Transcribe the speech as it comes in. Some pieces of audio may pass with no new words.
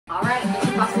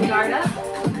Guard up.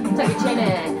 Tuck your chin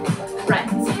in. Right,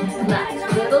 left.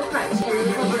 Little crunch and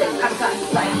little release. Uppercut.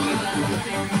 Right.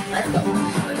 Let's go.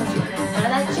 Out of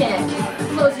that chin.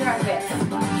 Close your armpits.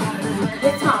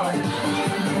 Get taller.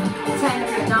 Tighten up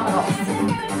your abdominals.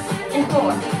 In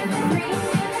 4,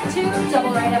 3, 2.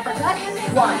 Double right uppercut.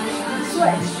 1.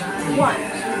 Switch. 1,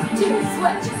 2.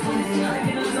 Switch.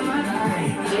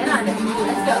 Get under.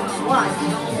 Let's go. 1,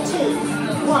 2.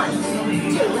 1,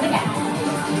 2. And again.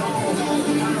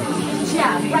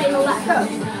 Jab. Right and left. Go.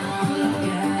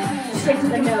 Straight to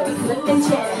the nose. Lift and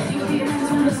chin.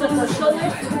 Loosen up those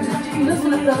shoulders.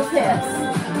 Loosen up those hips.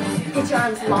 Get your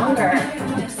arms longer.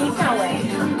 Keep going.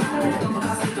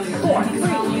 4,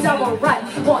 3. Double right.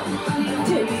 1,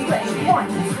 2. Switch. 1,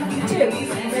 2.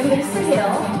 Release the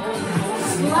heel.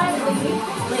 Slightly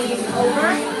lean over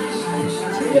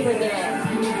to really get in.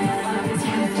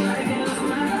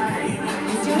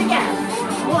 Do it again.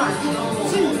 1,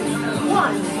 2,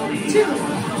 1, 2,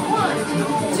 1,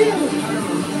 2.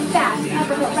 Fast.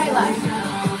 Uppercut, right leg.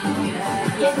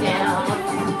 Get down.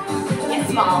 Get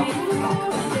small.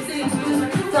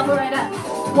 Double right up.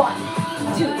 1,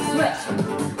 2, switch.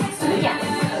 Do it again.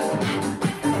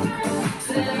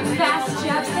 Fast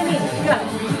jabs to knee. Go.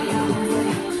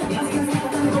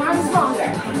 Arms longer.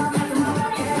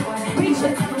 Reach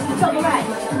it. Double right.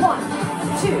 1,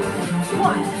 2,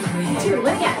 1, 2.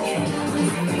 And again.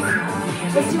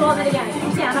 Let's do all that again.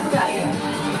 Down, uppercut.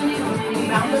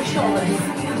 Round those shoulders.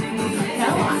 Go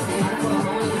on.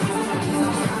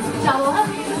 Double up.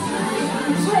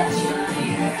 Switch.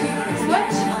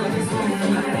 Switch.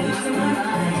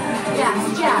 Yes,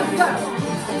 jab. Go.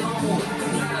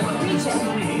 Reach it.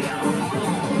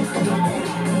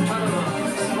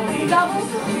 Double,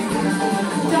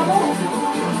 double,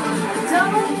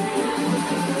 double.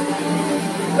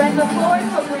 Right foot forward,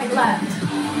 hook right left.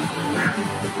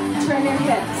 Turn your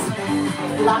hips.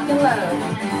 Lock and load.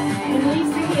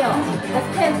 Release the heel. Let's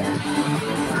pivot.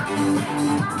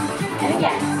 And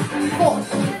again. 4,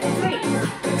 3,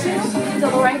 2.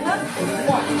 Double right hook.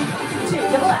 1, 2.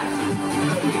 Double left.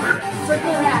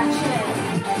 Circular action.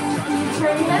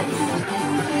 Turn hips.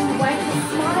 Wipe the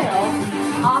smile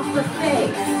off the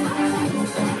face.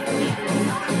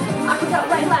 Uppercut,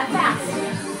 right, left, fast.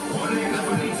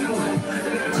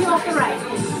 2 off the right.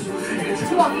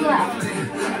 2 off the left.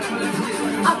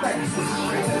 Upper.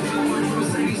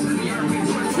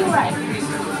 2 right.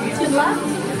 2 left.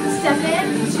 Step in.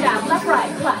 Jab. Left,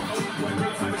 right. Left.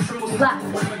 Left.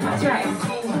 That's right.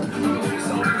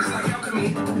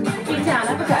 Feet down.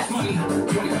 Uppercut.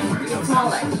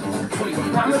 Smaller.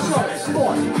 Round the shoulders.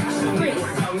 4, 3.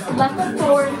 Left foot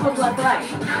forward. Hook left right.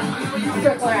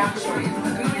 Circular action.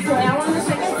 Flail on the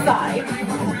second side.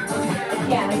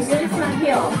 Again, are you releasing that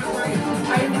heel?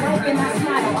 Are you wiping that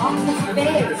smile off the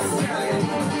face?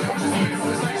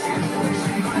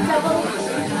 Double.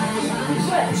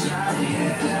 Switch.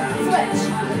 Switch.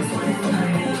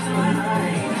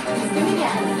 Do it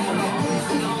again.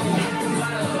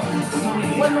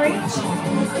 One reach.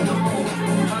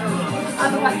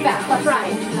 Uppercut back, left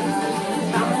right.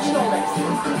 Round the shoulders.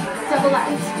 Double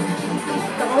left.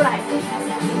 Double right.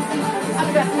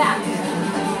 Uppercut back.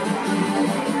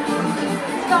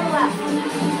 Double left.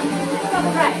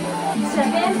 Double right. Step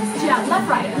in, jab, left,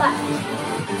 right, left.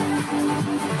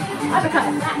 Uppercut,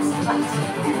 left, left.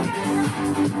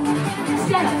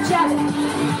 Stand up, jab it.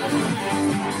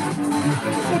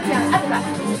 Get down, uppercut.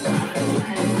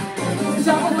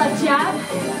 Double left jab.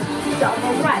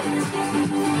 Double right.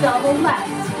 Double left.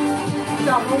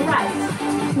 Double right.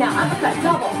 Now uppercut,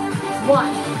 double.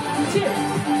 1, 2,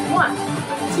 1,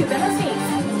 2. Bend those knees.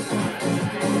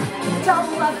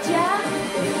 Double left jab.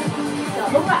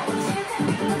 Double right.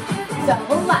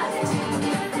 Double left.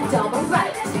 Double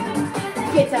right.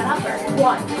 Get that upper.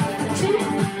 1, 2,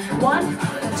 1,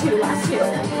 2. Last 2.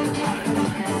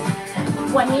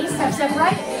 One knee, step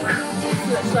right.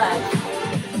 Switch leg.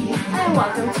 And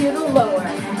welcome to the lower.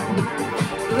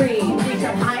 Breathe. Reach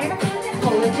up higher.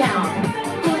 Pull it down.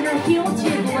 Pull your heel to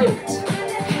your glute.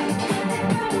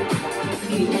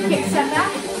 Kick, step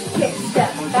back. Kick,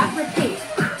 step back. Repeat.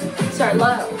 Start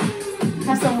low.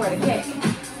 Have somewhere to kick.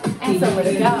 And somewhere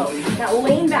to go. Now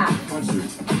lean back.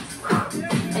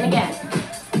 And again.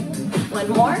 One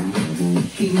more.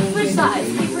 Switch sides.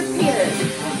 Keep repeaters.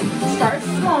 Start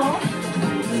small.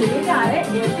 So you got it.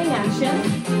 Lifting action.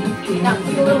 Now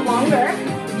keep a little longer.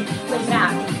 Lean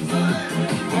back.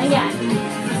 And again.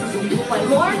 One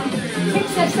more. Kick,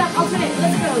 step, step, alternate.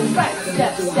 Let's go. Right,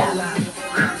 step, step.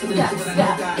 Step,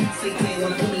 step.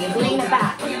 Lean it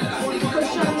back.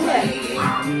 Push on the hip.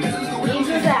 Knees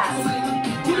your ass.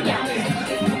 Do it again.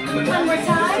 One more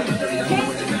time. Kick,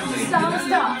 stop,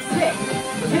 stop. kick,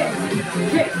 kick,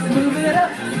 kick, moving it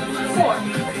up. 4,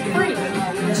 3,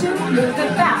 2, move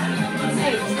it back.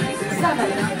 8, 7,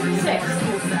 6,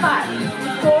 5,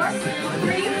 4,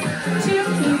 3, 2,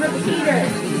 key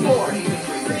repeaters. 4,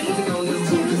 3,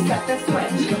 2, set the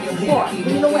switch. 4,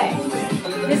 lean away.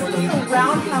 This is the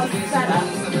roundhouse setup,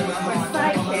 or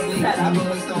side kick setup.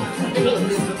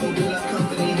 Knees.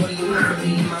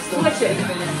 Switch it.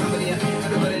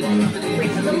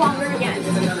 Reach a little longer again.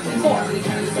 4, 3,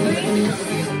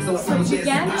 switch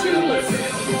again, 2 knees.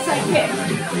 Side kick.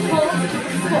 Pull,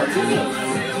 pull, 2 knees.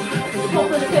 Pull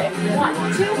for the kick. 1,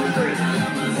 2, 3.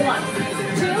 1,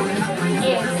 2,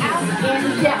 in, out, in,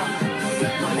 down.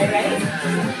 Okay, ready?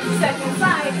 Second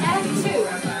side, and 2.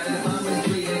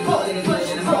 Pull, push,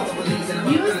 pull.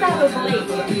 Use that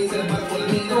oblique.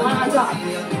 The one on top.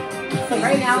 So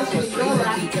right now, it's going to go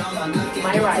left,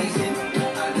 my right.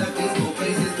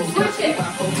 Switch it.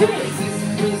 2 knees.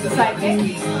 Side kick.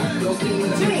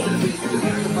 2 knees.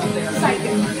 Side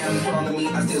kick.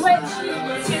 Switch.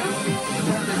 2.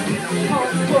 Pull,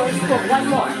 push, pull. 1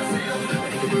 more.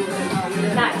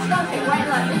 Nice. Front kick. Right,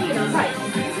 left. Repeater. Right.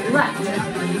 Left.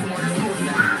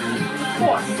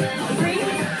 4, 3,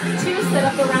 2. Set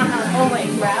up the roundhouse only.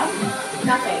 Grab.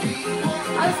 Nothing.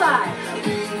 Other side.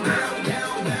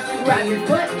 Grab your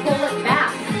foot. Pull it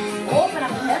back. Open up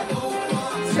the hip.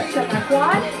 Stretch up my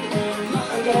quad.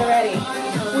 And get it ready.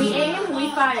 We aim. We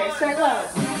fire. Start low.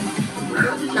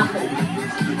 Nothing.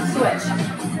 Switch.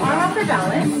 Arm off for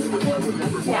balance.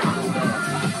 Down.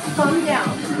 Thumb down.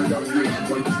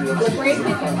 Look where you're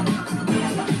kicking.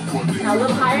 Now a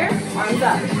little higher. Arms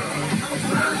up.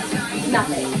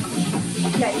 Nothing.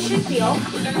 Now you should feel a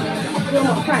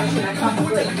little more crunch in that top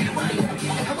oblique.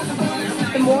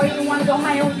 The more you want to go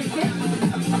higher with your kick,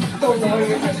 the lower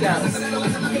your head goes.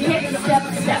 Kick, step,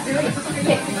 step.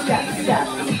 Kick, step, step.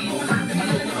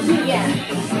 Do it again.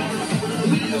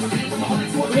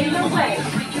 Lean away.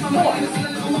 4,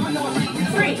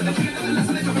 3,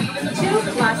 2.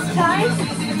 Last time.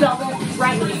 Double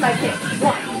right knee side kick.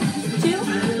 1, 2.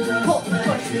 Pull,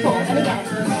 push, pull. And again.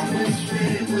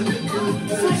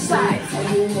 Switch sides.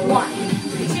 1,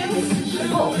 2.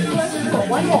 Pull, push, pull.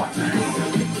 1 more.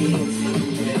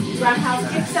 Roundhouse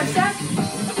kick, step, step.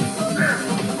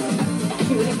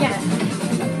 Do it again.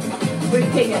 We're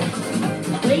kicking.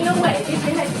 Lean away. Get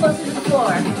your head closer to the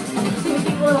floor. So you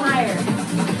kick a little higher.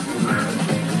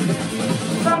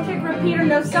 Front kick, repeater,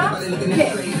 no stop. Kick,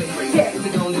 kick.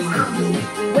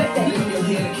 Whip it.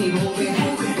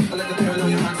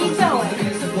 Keep going.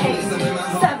 8,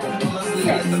 7,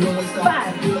 6,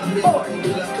 5, 4,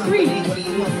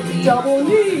 3. Double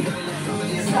knee.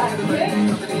 Side kick.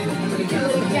 Do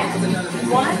it again.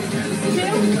 1, 2.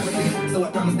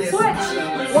 Switch.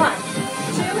 1,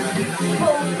 2.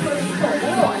 Pull, push, pull.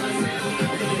 1 more.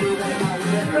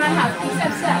 Roundhouse.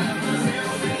 Step, step.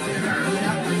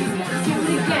 Do it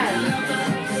again.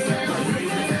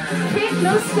 Kick,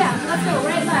 no step. Let's go.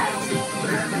 Right, left.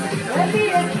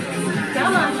 Repeat it.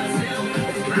 Come on.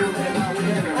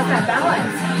 That's that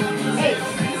balance. 8,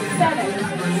 7,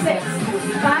 6,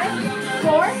 5,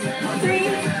 4, 3,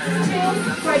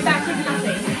 2. Right back to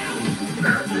nothing.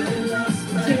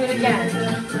 Do it again.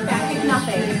 Back to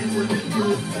nothing.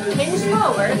 Hinge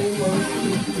forward.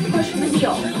 Push the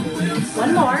heel.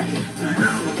 1 more.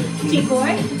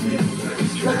 Decoy.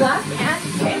 Look left and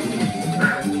kick.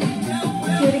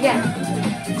 Do it again.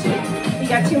 2. You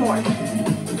got 2 more.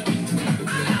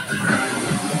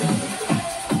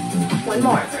 1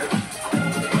 more.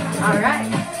 All right.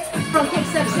 Front kick,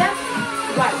 step, step.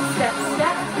 Right, step,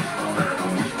 step.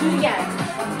 Do it again.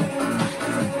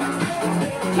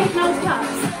 Kick, no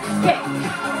stops. Kick,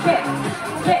 kick,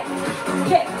 kick,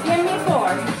 kick. Give me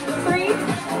 4, 3,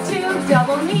 2,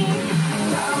 double knee.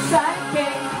 Side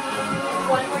kick.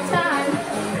 1 more time.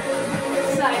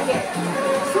 Side kick.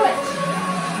 Switch.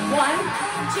 1,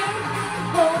 2,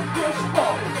 pull, push,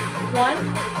 pull. 1,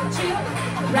 2,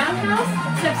 roundhouse,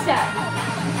 step, step.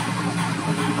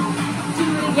 Do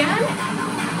it again.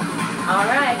 All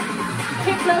right.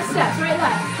 Kick those steps, right,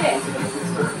 left, kick.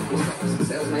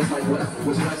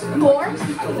 4,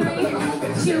 3,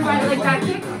 2, right leg back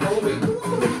kick.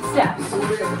 Step.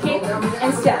 Kick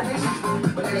and step.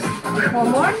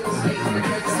 1 more.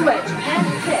 Switch and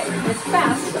kick as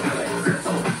fast.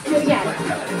 Do it again.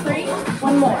 3,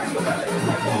 1 more.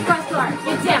 Cross guard,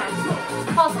 get down.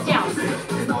 Pulse it down.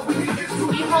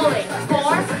 Keep holding.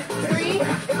 4, 3,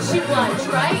 shoot lunge,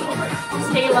 right?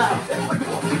 Stay low.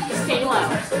 Stay low.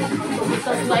 Get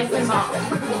those legs involved.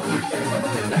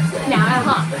 Now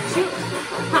hump. Shoot.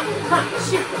 Hump, hump,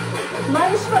 shoot.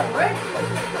 Lunge forward.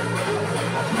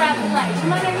 Grab the legs.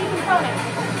 Come underneath the opponent.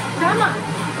 Come on.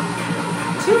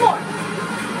 2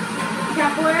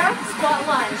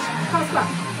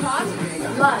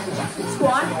 lunge,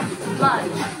 squat,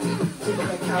 lunge.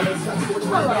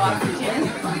 Hello, oxygen.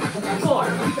 4,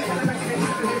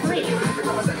 3.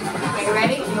 Are you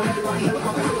ready?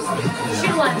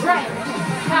 Shoe lunge, right.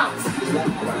 Bounce.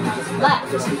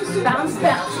 Left. Bounce,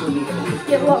 bounce.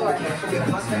 Get lower.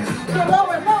 Get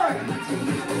lower, lower.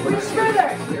 Reach further.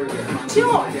 2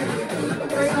 more.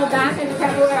 We're going to go back and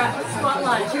capoeira. Squat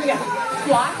lunge. Here we go.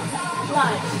 Squat,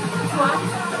 lunge. Squat,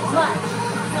 lunge.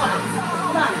 Squat,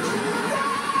 lunge.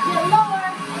 Get lower.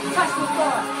 Touch the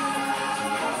floor.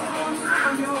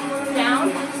 Down.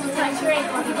 Touch your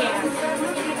ankle if you can.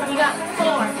 You got 4.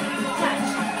 Touch.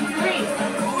 3.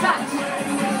 Touch.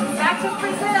 Back to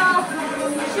Brazil.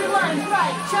 Shoe lunge.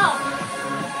 Right. Jump.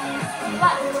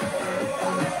 Left.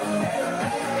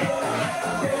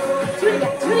 2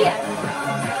 again. 2 again.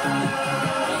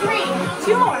 3.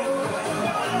 2 more.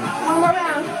 1 more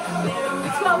round.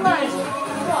 Squat lunge.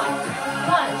 Squat.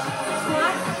 Lunge.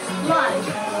 Squat. Lunge.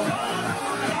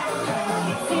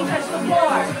 Can you touch the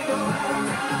floor?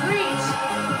 Reach.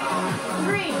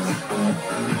 Reach.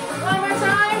 1 more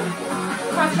time.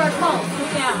 Cross our pulse.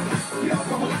 Get down.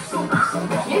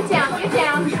 Get down. Get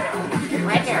down.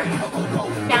 Right here.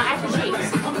 Now at the cheeks.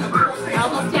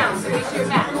 Elbows down. Squeeze your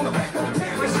back.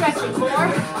 We're stretching. 4,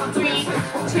 3,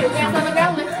 2. Hands on the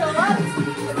ground. Let's go up.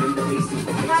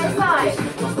 Right side.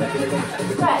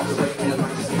 Stretch.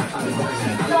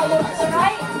 Elbows to the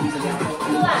right. To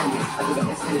the left.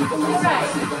 To the right.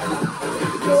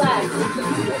 To the left.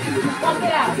 Walk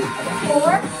it out.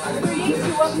 4, 3, 2,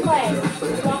 1, play.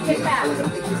 Walk it back.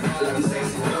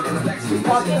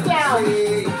 Walk it down.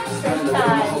 Straight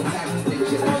side.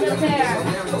 Hold it there.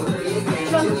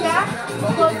 Jump jack.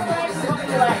 Close the legs. Walk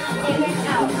the legs. In and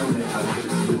out.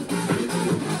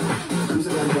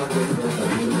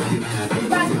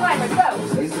 Fast climbers. Go.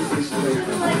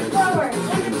 Legs forward. In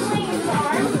between the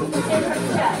arms. In her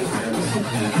chest.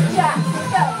 Jack.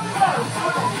 Go. Go.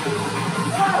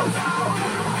 Go.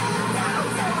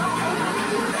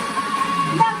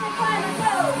 Mountain climber.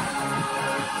 Go.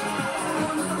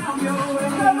 Go,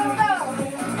 go, go.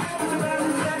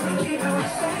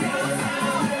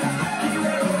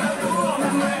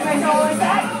 Right, hold like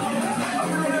that.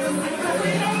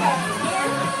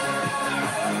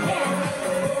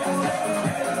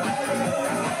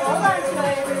 Hold on to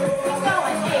it. Keep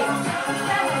going. 8,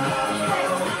 7, 6.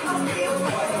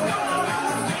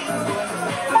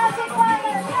 Mountain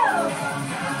climber, go.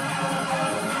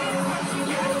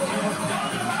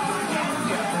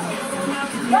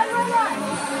 Run, run, run.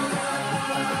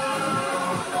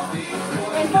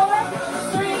 And forward.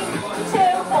 3, 2,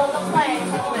 hold the plank.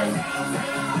 Hold it.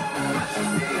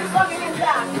 Walk your hands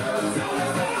back.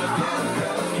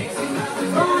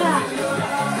 Roll it up.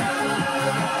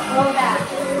 Roll it back.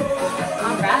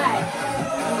 All right.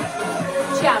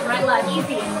 Jab, right leg,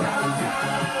 easy.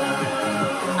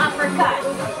 Uppercut.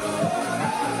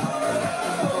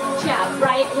 Jab,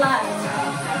 right left.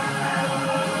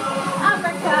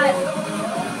 Uppercut.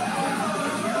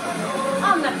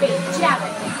 On the feet, jab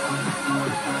it.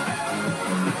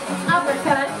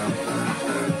 Uppercut.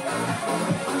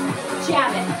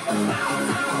 Jab it.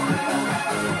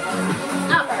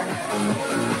 Upper.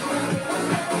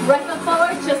 Right foot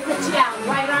forward, just the jab.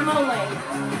 Right arm only.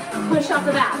 Push off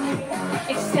the back.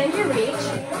 Extend your reach.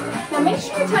 Now make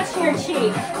sure you're touching your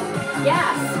cheek.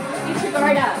 Yes. Get your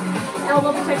guard up.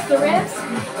 Elbow protects the ribs.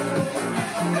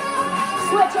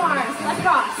 Switch arms. Left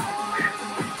cross.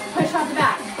 Push off the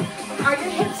back. Are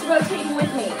your hips rotating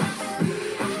with me?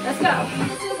 Let's go.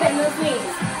 Bend those knees.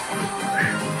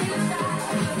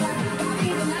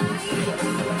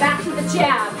 Back to the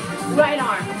jab. Right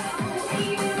arm.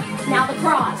 Now the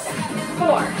cross.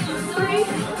 4, 3,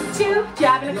 2,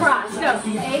 jab and across. Go.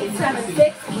 8, 7,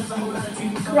 6.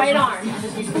 Right arm.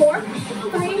 4,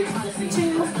 3,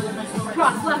 2,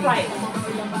 cross. Left, right.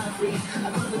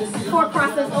 4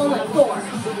 crosses only. 4,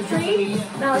 3.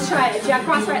 Now let's try it. Jab,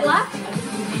 cross, right, left.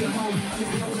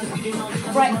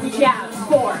 Right jabs.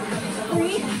 4,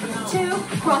 3, 2,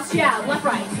 cross jab. Left,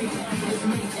 right.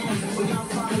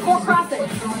 4 crosses.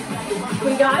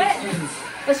 We got it?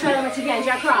 Let's try that much again.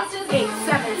 Jab cross. 8,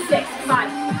 7, 6,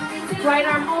 5. Right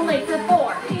arm only for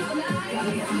 4.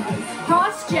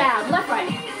 Cross jab. Left,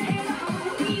 right.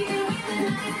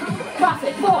 Cross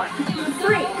it. 4,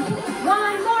 3.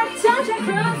 One more time. Jab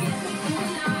cross.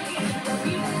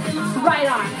 Right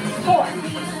arm. 4.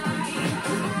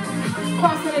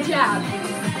 Cross and a jab.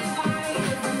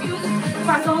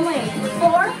 Cross only.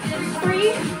 4,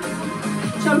 3.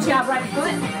 Jump jab. Right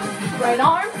foot. Right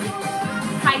arm.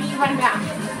 High knee, run back.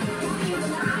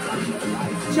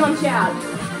 Jump jab.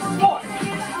 4,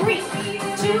 3,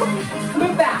 2,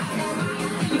 move back.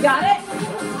 You got it?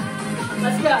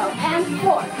 Let's go. And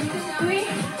 4, 3,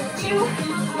 2,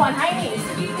 1. High knees.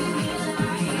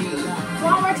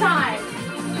 One more time.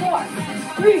 4,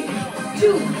 3,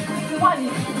 2, 1.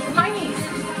 High knees.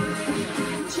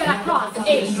 Jack cross.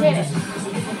 8. Hit it.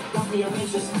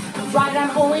 Right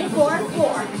arm only. 4 and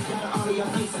 4.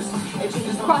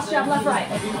 Cross jab left right.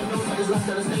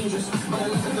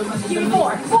 Give me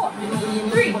 4, 4,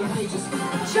 3.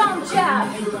 Jump jab.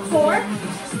 4.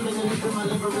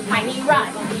 High knee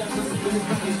right.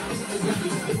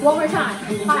 One more time.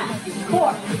 5,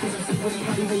 4.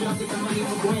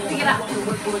 Pick it up.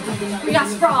 We got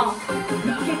sprawl.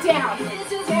 Get down.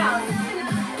 Down.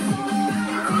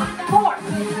 4,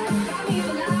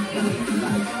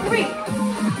 3,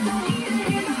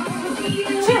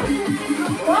 2.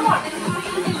 One more.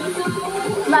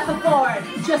 Left foot forward.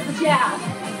 Just the jab.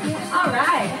 All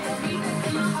right.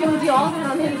 Can we do all that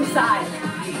on the other side?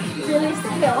 Release the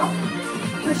heel.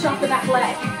 Push off the back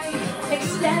leg.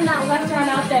 Extend that left arm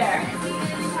out there.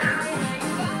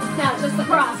 Now just the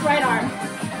cross, right arm.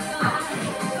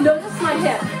 Notice my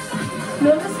hip.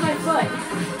 Notice my foot.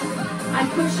 I'm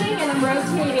pushing and I'm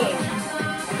rotating.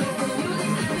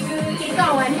 Keep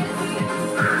going.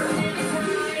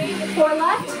 4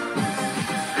 left.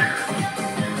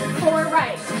 4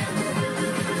 right.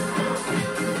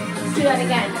 Let's do that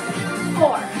again.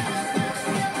 4.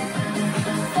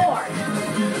 4.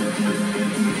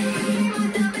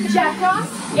 Jab cross.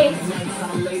 8.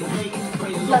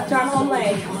 Left arm only.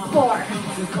 4.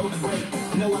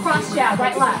 Cross jab,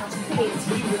 right left. 8.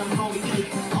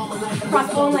 Cross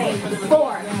only.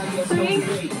 4, 3,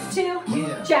 2.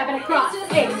 Jab and across.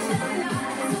 8.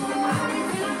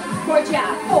 4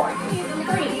 jab. 4,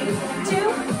 3,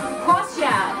 2. Cross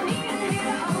jab.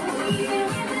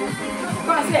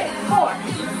 Cross it. 4,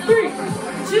 3.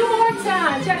 2 more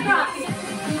times. Jab cross.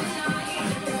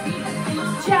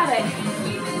 Jab it.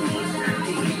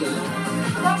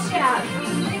 Cross jab.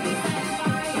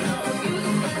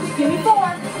 Give me 4.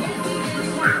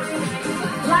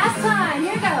 Last time.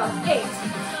 Here we go. 8.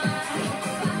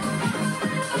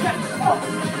 Jab. 4.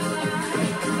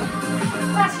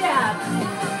 Cross jab.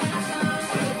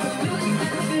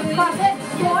 Cross it.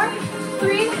 4,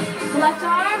 3. Left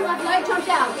arm, left leg, jump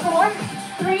down. 4,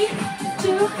 3,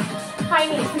 2. High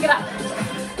knees. Pick it up.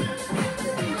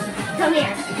 Come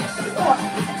here. 4,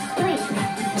 3,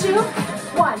 2,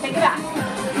 1. Take it back.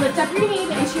 Lift up your knee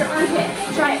into your armpit.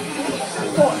 Try it.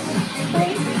 4,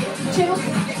 3, 2,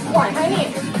 1. High knee.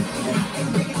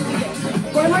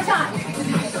 One more time.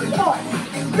 4,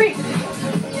 3.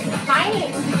 High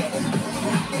knee.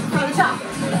 From the top.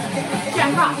 Jab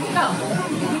cross. Go.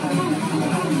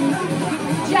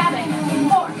 Jab it.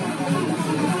 4.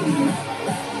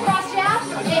 Cross jab.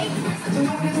 8.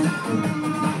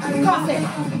 Cross it.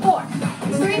 4,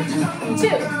 3, 2.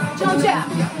 Jump jab.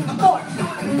 4,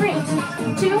 3,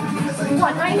 2,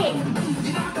 1. High knee.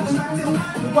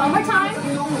 One more time.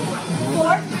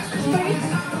 4, 3,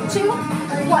 2,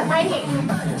 1. High knee.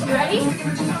 You ready?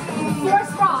 4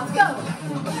 sprawls. Go.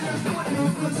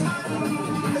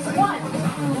 1,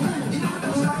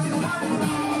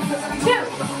 2,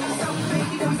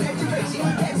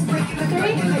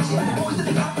 3,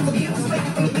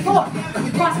 4.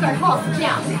 Cross guard. Pulse.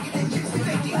 Down.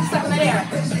 Stuck in that air.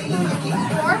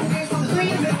 4, 3,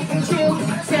 2.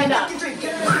 Stand up.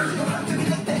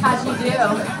 How'd you do?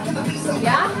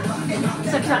 Yeah?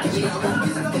 Sometimes.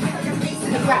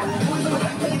 Good breath.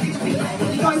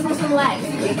 Going through some legs.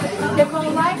 Hip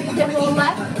roll right, hip roll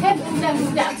left, hip, step,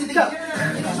 step. Go.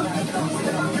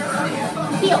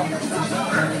 Heel.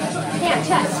 Hand,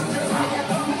 chest.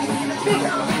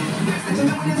 Bigger.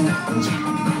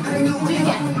 Do it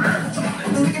again.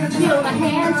 Feel the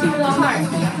hand to the heart.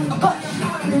 Push.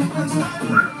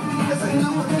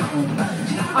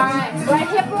 Alright, right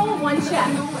hip roll, 1 check.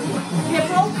 Hip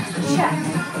roll, check.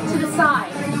 To the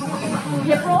side.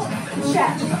 Hip roll,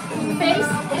 check. Face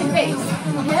and face.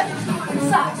 Hip,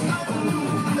 side.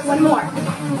 1 more.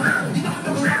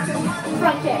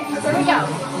 Front kick. There we go.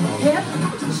 Hip,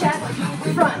 check,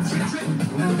 front.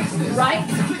 Right,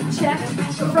 check,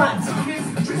 front.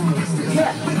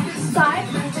 Hip, side,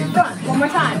 front. One more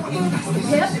time.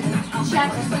 Hip,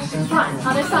 check, front.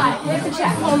 Other side. Hip and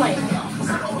check only.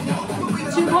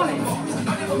 2 components.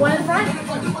 1 in the front,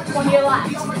 1 to your left.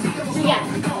 Do it again.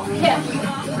 Hip.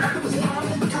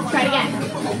 Try it again.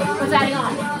 What's adding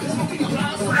on?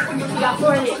 You got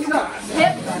 4 of these. Go.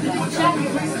 Hip, check,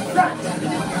 front.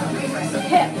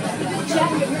 Hip,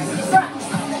 check, front.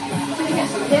 Do it again.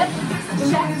 Hip,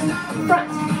 check, front.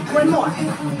 1 more.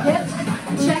 Hip,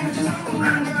 check,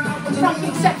 front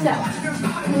kick steps out.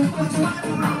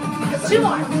 2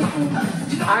 more.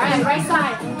 All right, right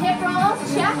side. Hip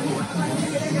rolls, check.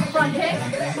 Front kick.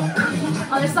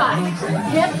 Other side.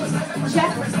 Hip,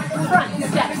 check. Front,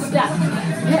 step, step.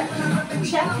 Hip,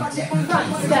 check. Front,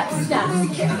 step, step.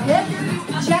 Hip,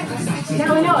 check.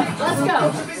 Now we know it. Let's go.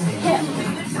 Hip.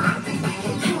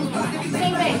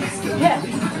 Same thing. Hip,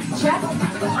 check.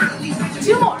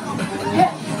 2 more.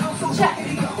 Hip, check.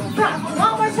 Front.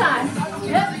 One more time.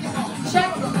 Hip,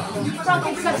 check. Front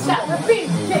kick, step, step. Repeat.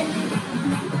 Kick.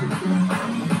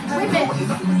 Repeat.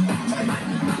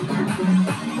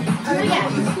 Do it again.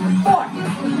 4,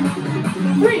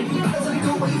 3,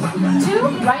 2.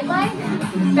 Right leg.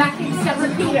 Back kick, step,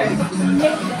 repeater.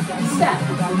 Kick, step,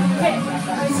 kick,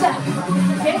 step,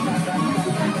 kick.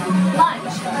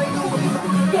 Lunge.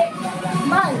 Kick,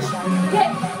 lunge,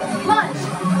 kick, lunge.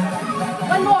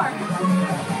 1 more.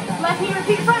 Left knee,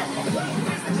 repeat front.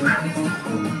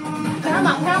 Come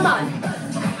on, come on.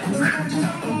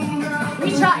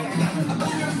 Reach higher.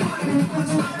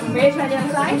 Ready to try the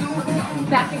other side?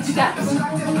 Back kick steps.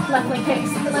 Left leg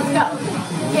kicks. Let's go.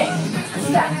 Kick,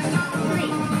 step. 3,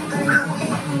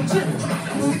 2.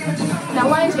 Now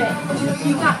lunge it.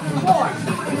 You got 4.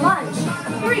 Lunge.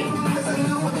 3,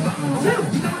 2.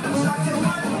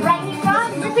 Right knee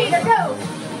front. Repeater. Go.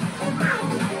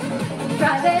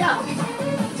 Drive it up.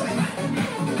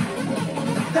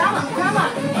 Come on, come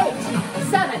on. 8,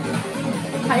 7.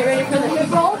 Are you ready for the hip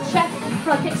roll? Check.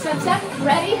 Front kick, step, step.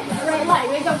 Ready? Right leg.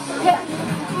 Ready to go. Hip.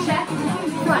 Check.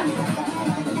 Front.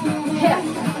 Hip.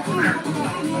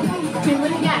 Do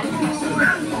it again.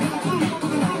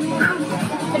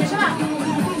 Finish them up.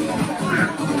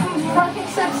 Front kick,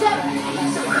 step, step.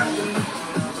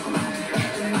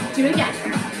 Do it again.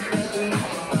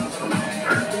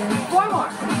 4 more.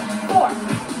 4,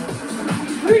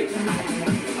 3,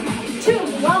 2.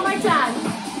 One more time.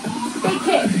 Big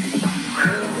kick.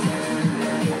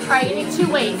 All right, you need 2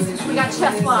 weights. We got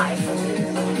chest flies.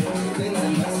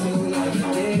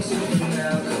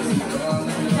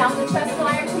 Now the chest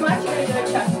fly are too much, you're going to do a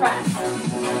chest press.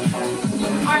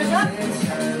 Arms up.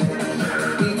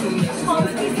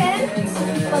 Palms face in.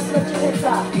 Let's lift your hips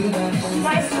up.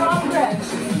 Nice strong grip.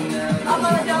 Up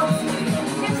on the nose.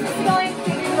 Hips to the ceiling.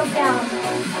 Keep your heels down.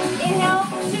 Inhale.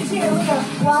 2, 2. We go.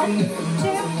 1,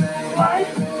 2. 1,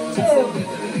 2.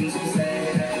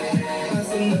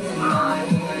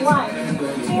 1,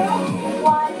 2.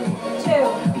 1, 2.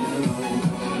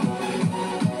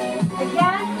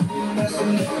 Again.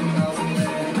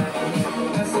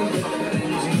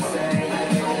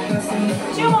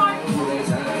 2 more.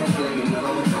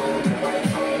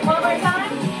 1 more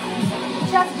time.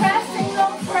 Chest press,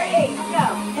 singles for 8. Go.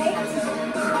 8,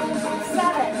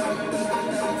 7,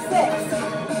 6,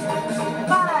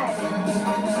 5,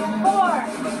 4,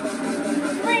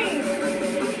 3,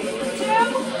 2.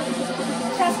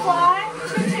 Chest fly.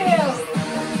 2, 2.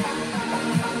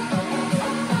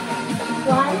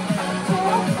 1, 2.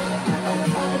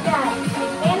 Again.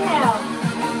 Inhale.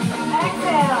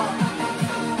 Exhale.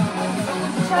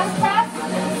 Chest press.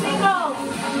 Singles.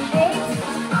 8.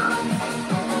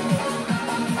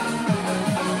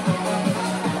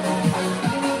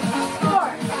 4,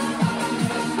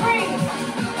 3,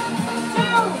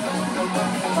 2.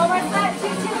 One more set. 2,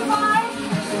 2, 5.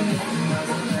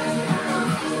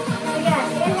 Again.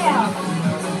 Inhale.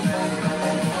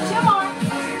 2 more.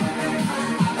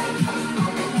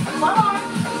 1 more.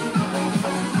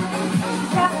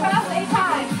 Chest press 8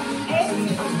 times. 8,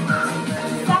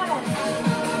 7,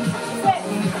 6,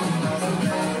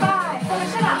 5.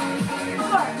 Finish it up.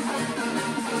 4,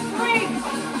 3,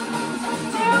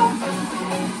 2,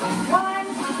 1.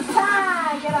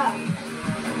 Time. Get up.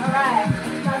 All right.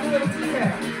 Now do a teeter.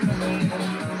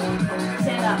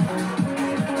 Stand up.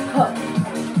 Hook.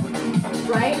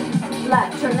 Right,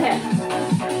 left. Turn the hip.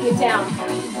 Get down.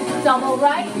 Double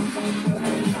right.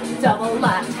 Double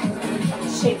left.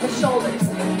 Shape the shoulders.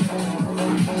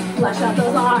 Flesh out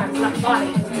those arms, not the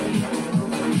body.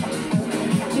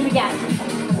 Do it again.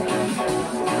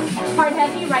 Hard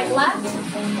heavy, right, left.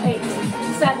 8,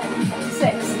 7,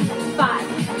 6, 5,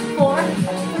 4,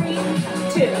 3,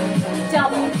 2.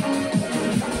 Double.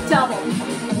 Double.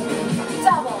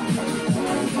 Double.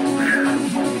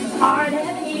 Hard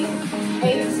heavy.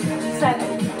 8,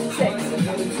 7, 6.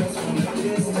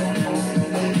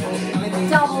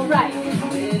 Double right.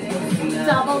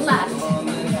 Double left.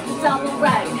 Double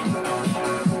right.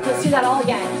 Let's do that all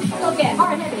again. Okay,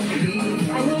 hard heavy.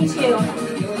 I need you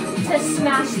to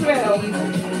smash through.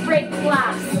 Break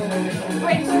glass.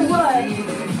 Break through wood.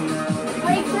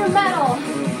 Break through metal.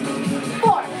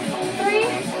 4, 3.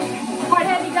 Hard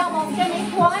heavy doubles. Give me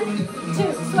 1,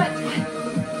 2. Switch.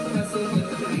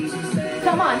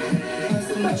 Come on.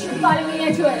 3, Put your body weight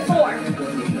into it. 4,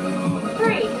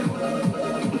 3,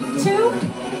 2,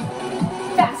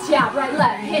 fast jab, right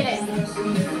leg, hit it.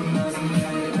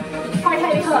 Hard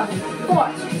heavy hook.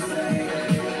 4,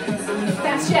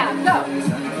 fast jab, go.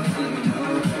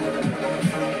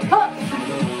 Hook.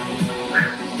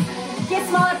 Get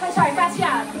smaller, sorry, fast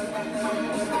jab.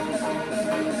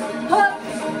 Hook.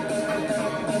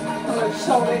 Pull your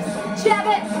shoulders, jab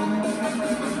it.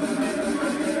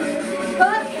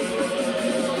 Hook.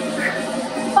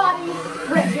 Body,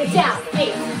 rip, get down,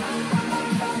 8.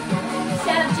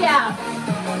 Stand up jab.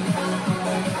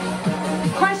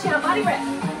 Crunch down, body rip.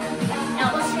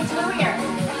 Elbow straight to the rear.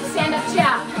 Stand up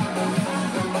jab.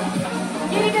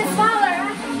 Get even smaller,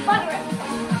 body rip.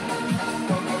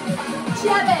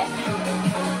 Jab it.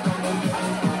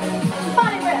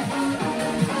 Body rip.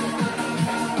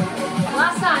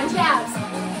 Last time, jabs.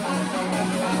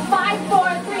 5,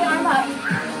 4, 3, arm up.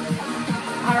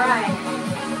 All right.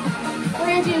 We're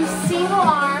gonna do single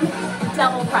arm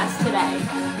double press today.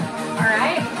 All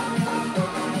right.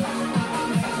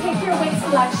 Pick your weight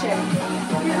selection.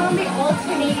 You're gonna be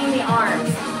alternating the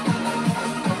arms.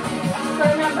 So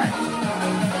remember,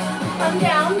 come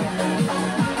down,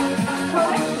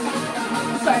 push,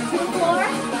 start to the floor,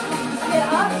 get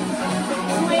up,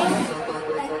 swing,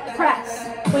 press.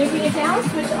 When you bring it down,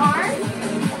 switch arms,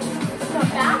 come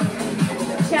back,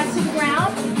 chest to the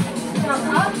ground, come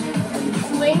up,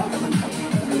 swing,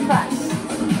 press.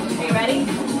 Are you ready?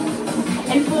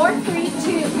 And 4, 3,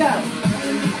 2, go.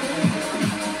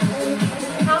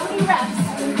 How many reps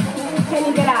can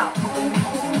you get out?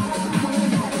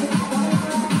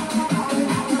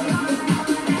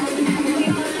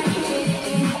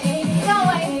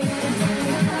 Going.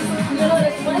 You'll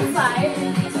notice one side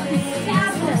is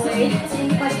definitely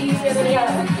much easier than the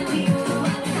other.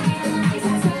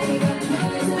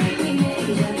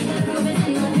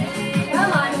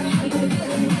 Come on.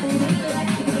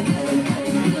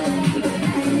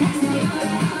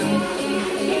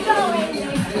 Keep going.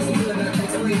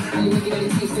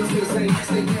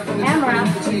 AMRAP.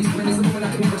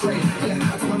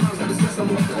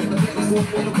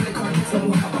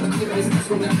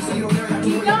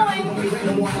 Keep going.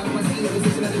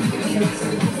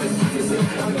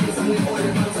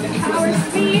 Power,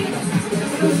 speed,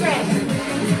 and strength.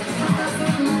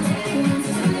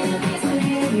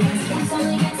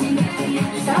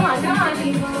 Come on, come on.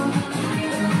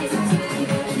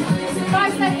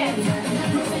 5 seconds.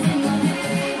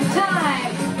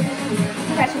 Time.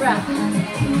 Catch your breath.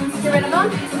 Get rid of them.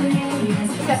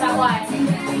 Step that wide.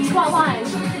 Squat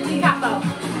lunge. Capo.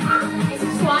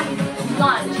 Squat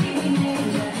lunge.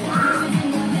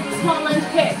 Squat lunge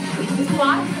kick.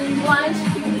 Squat lunge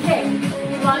kick.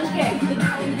 Lunge kick.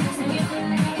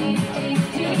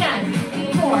 Do it again.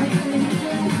 4,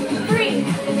 3,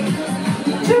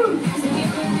 2,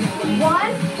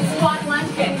 1. Squat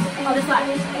lunge kick. Other side.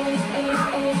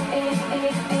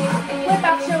 Flip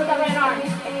back shoulder with that right arm.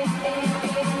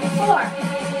 4,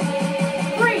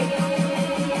 3,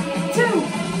 2.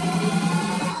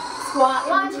 Squat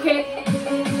lunge kick.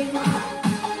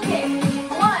 Kick.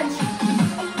 Lunge.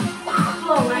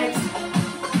 Low legs.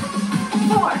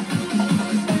 4,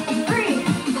 3,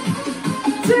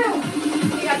 2.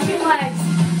 You got 2 legs.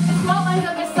 Small legs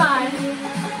on this side.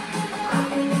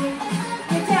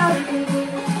 Get down.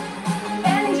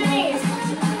 Bend your knees.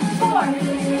 4,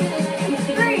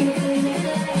 3,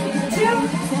 2.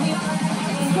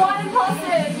 Squat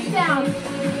impulsive. Get down.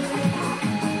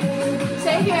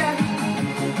 Stay here.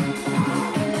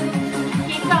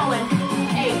 Keep going.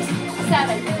 8,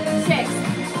 7, 6,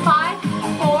 5,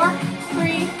 4,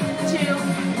 3, 2,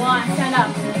 1. Stand up.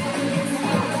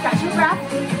 Catch your breath.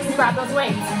 Grab those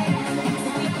weights.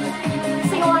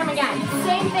 Single arm again.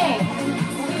 Same thing.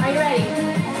 Are you ready?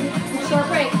 Short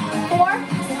break. 4,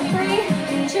 3,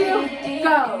 2,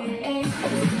 go.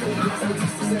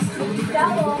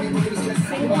 Double.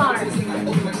 Single arm.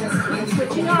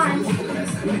 Switching arms.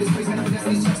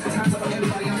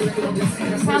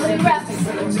 How many reps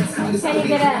can you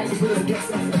get in?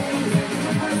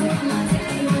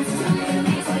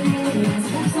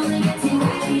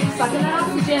 Suck in that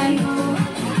oxygen.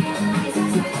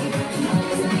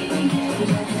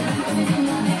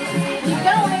 Keep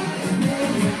going.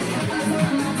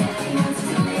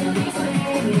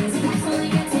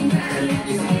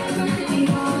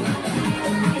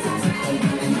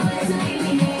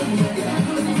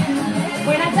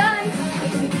 We're not done.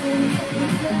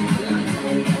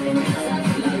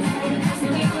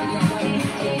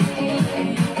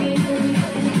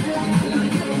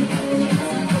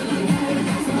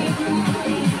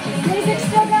 Stay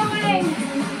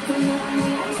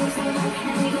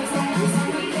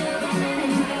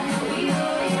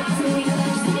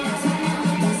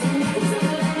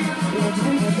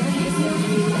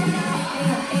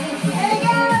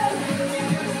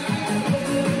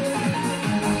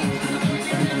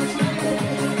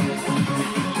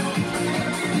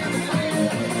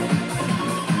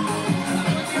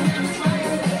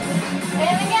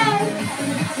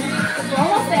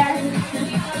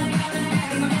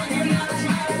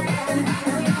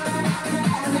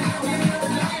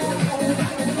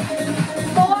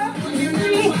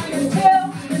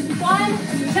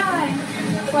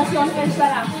You want to finish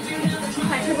that out.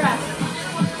 Catch your breath.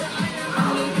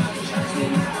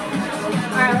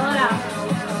 Alright, roll it out.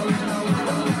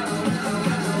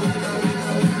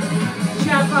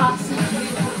 Jab cross.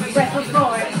 Right foot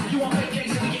forward.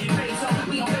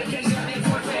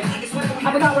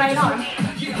 Uppercut right arm.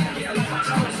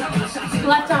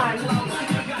 Left arm.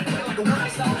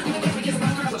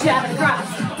 Jab and cross.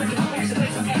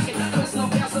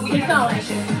 Keep going.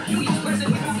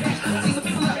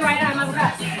 Right arm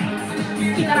uppercut.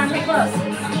 Keep that arm pretty close.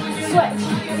 Switch.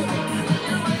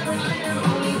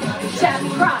 Jab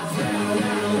and cross.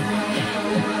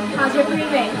 How's your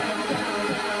breathing?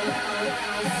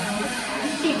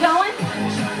 Keep going.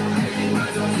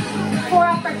 4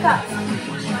 uppercuts.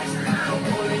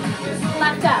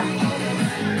 Left up.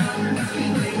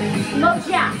 Low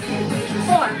jab.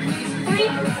 4, 3,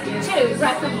 2.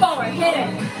 Right foot forward. Hit it.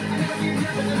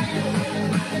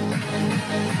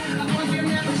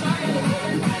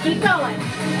 Keep going.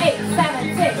 8,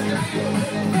 7, 6,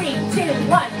 3, 2,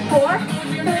 1, 4,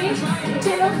 3, 2.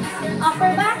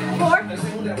 Upper back. 4.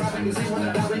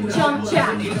 Jump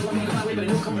jab.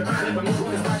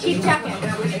 Keep checking.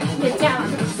 Get down.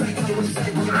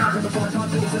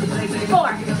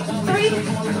 4, 3.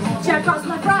 Jab cross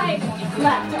left, right.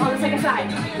 Left on the second side.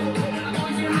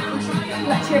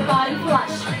 Let your body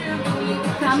flush.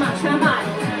 Come on, come on.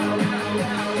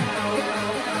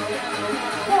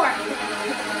 4.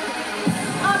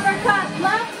 Uppercut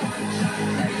left.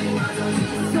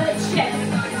 Switch shift.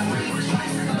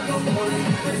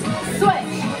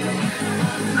 Switch.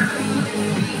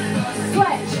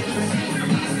 Switch.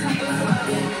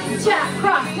 Jab,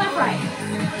 cross, left, right.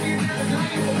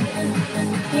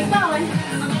 Keep going.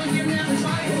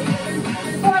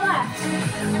 4 left.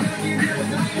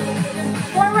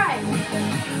 4 right.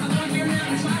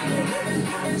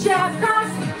 Jab,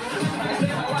 cross.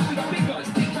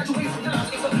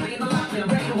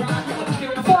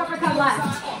 4 uppercut left.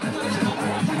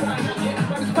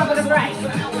 4 uppercut right.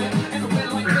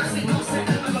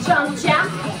 Jump, jab,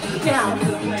 down,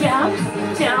 down,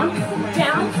 down,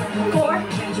 down. 4,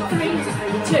 3,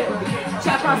 2.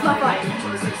 Jab, cross, left, right.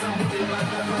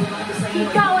 Keep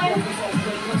going.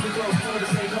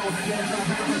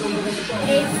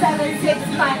 8, 7, 6,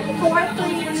 5, 4,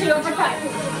 3, 2, uppercut.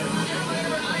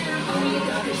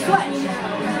 Switch.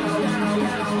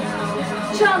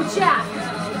 Jump jab.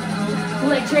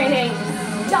 Leg training.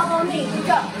 Double knee.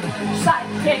 Go. Side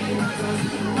kick.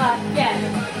 Again.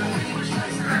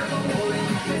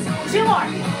 2 more.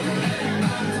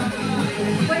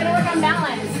 We're going to work on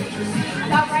balance.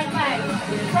 That right leg.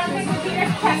 Front kick repeater.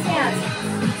 Catch hands.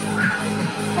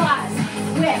 Pause.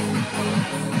 Whip.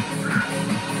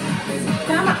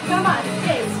 Come on, come on.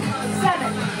 8,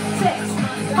 7,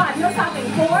 6, 5. No stopping.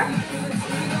 4.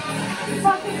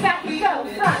 Front kick back and go.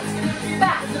 Front,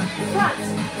 back, front,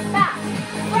 back,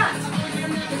 front.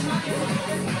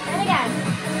 And again.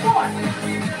 4,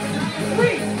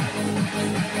 3,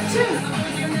 2.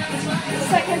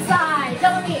 Second side.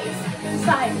 Double knees.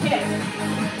 Side kick.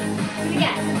 Do it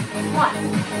again. 1,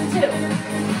 2.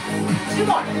 2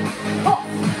 more. Pull,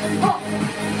 pull.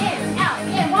 In, out,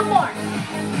 in. 1 more.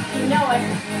 You know it.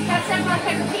 Catch that front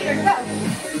kick repeater. Go.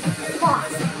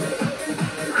 Pause.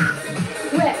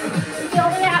 Whip. Feel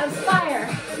the abs. Fire.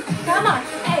 Come on.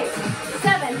 8,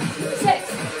 7,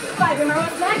 6, 5. Remember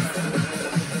what's next?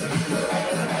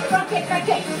 Front kick, back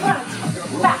kick. Front,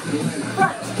 back,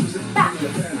 front, back.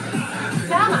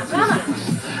 Come on, come on.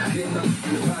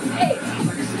 8,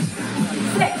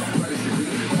 6,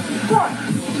 4,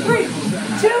 3,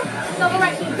 2. Double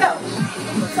right knee. Go.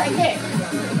 Side kick.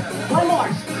 1 more.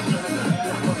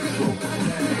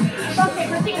 Front kick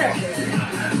repeater.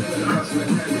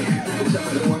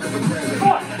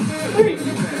 4, 3, 2.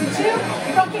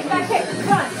 Front kick, back kick.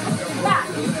 Front, back,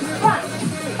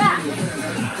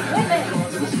 whip it.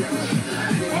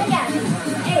 And again.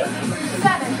 8,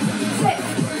 7, 6,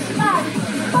 5,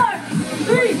 4,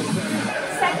 3.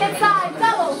 Second side,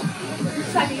 double.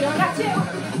 Second, you only got 2.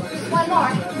 1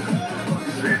 more.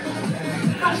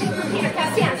 Front kick repeater,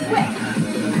 cast hands, whip.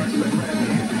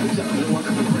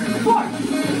 4,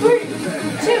 3,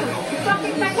 2. Front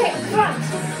kick, back kick. Front,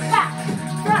 back,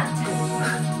 front.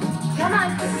 Come on.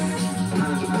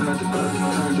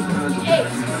 8,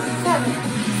 7,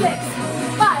 6,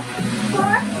 5,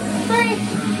 4, 3,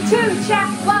 2. Jack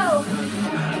low.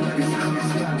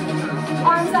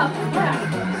 Arms up.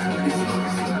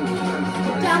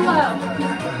 Down low.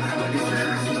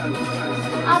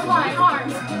 Upline,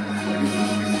 arms.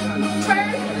 Turn,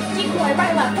 decoy,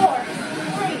 right, left. 4,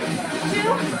 3,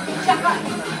 2. Jack up.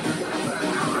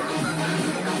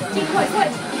 Decoy,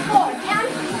 switch. Forward, and.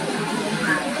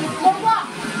 Low block.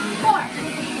 4,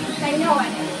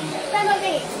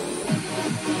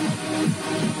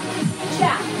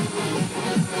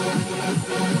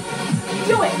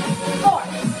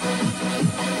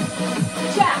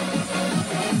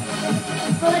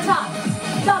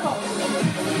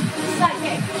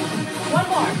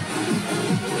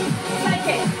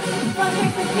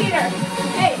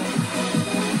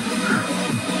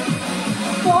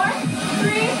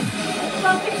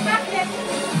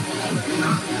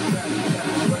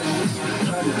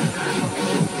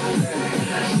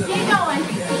 Keep going.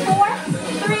 4,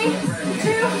 3,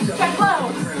 2, check low.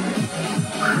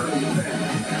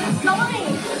 Go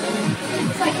lean.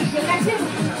 So I can get that 2.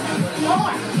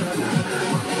 More.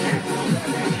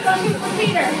 Go keep the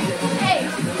feeder. 8,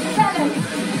 7,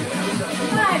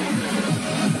 5,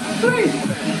 3.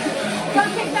 Go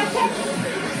kick that kick.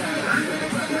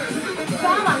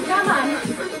 Come on, come on.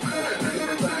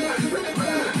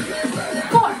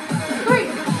 4, 3,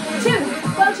 2,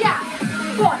 go jab.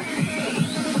 4.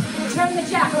 Turn the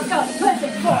jab, let's go. Twist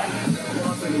it. 4.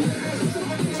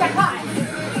 Check high.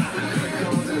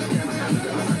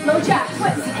 Low jab,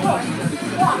 twist. 4.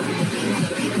 Walk.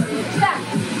 Back.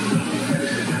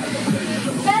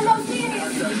 Bend those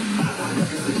knees.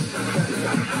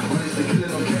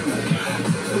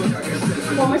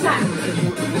 One more time.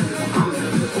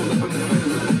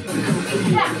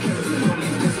 Back.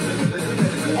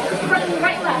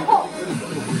 Right, left, pull.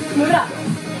 Move it up.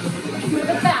 Move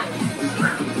it back.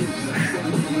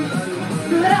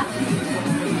 Move it up.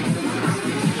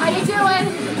 How you doing?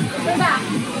 Go back.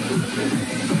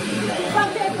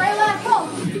 Front kick, right, left, pull.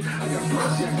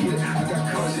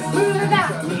 Move it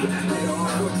back.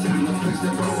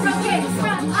 Front kick,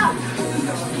 front, up.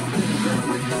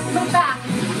 Move back.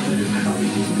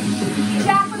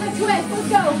 Jab with a twist, let's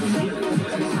go.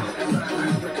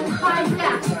 High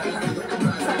snatch.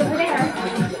 Stop over there.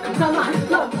 Come on,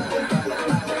 go.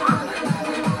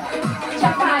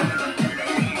 Check high.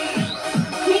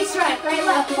 Knee strike, right,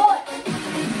 left, pull it.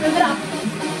 Move it up.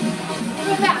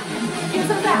 Move it back. Give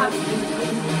some abs.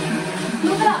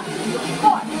 Move it up.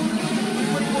 4.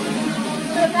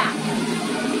 Move it back.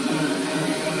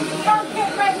 Front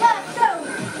kick, right, left, go.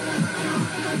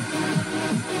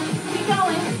 Keep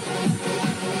going.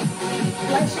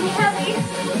 Legs should be heavy.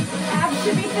 Abs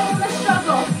should be feeling the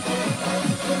struggle.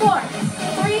 4,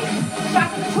 3, back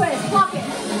in the twist. Block it.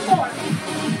 4.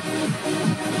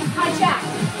 High jack.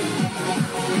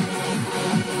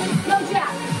 Low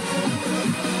jack.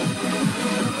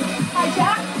 High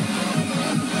jack.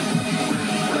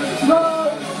 Low.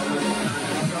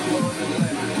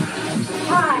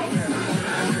 High.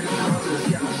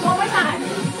 One more time.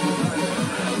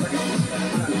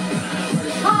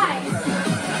 High.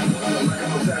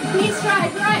 Knee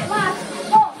strike, right, left.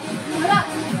 Pull. Move it up.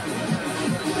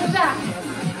 Move it back.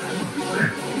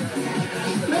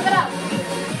 Move it up.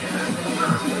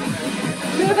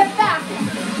 Move it back.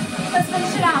 Let's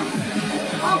finish it out.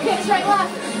 All kicks, right,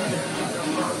 left.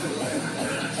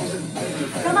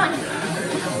 Come on.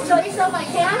 Tell yourself I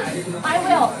can. I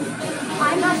will.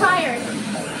 I'm not tired.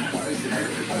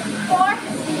 4,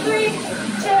 3,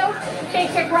 2, big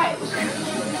kick right.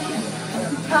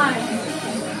 Time.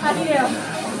 How do you do?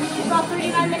 About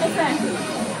 39 minutes in.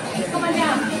 Come on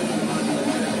down.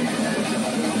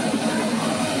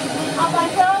 Up on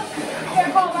toes.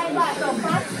 Careful, right, left. Go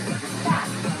front, back.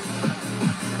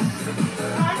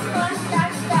 Front,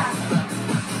 back, back.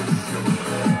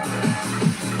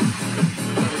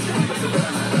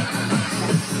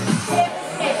 Hip,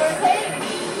 skate, rotate.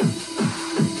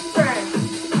 Turn.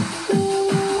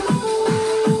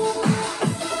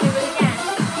 Do it again.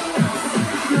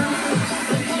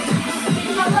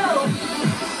 Hello.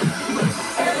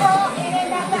 Careful, in and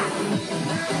back, back.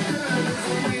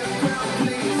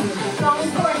 Long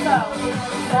torso.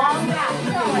 Long back,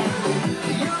 going.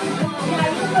 Now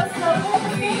you can go slowly with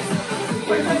the feet.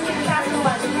 We're going to take the faster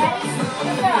ones. Ready?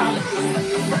 Let's go.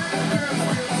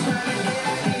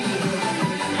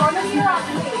 On the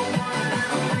velocity.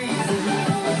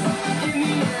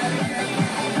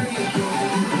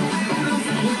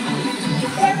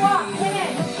 Good walk,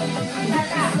 finish. Back,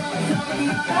 back.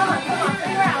 Come on,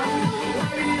 3 rounds.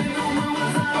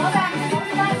 All back, all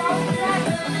back, all back.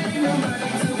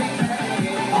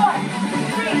 4,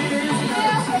 3, 2,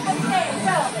 hit the stage,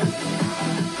 go.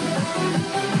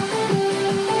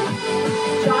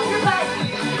 Drop your butt.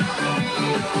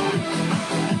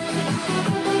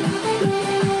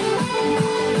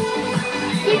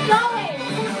 Keep going.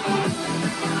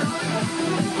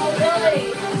 Mobility.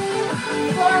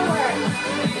 Forward.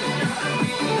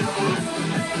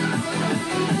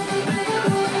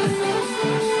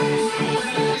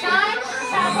 Time,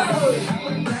 tempos.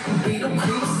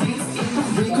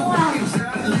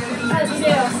 As you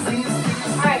do.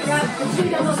 Alright, grab the 2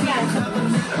 doubles again.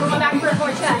 We're going back for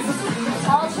more chest.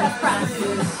 All chest press.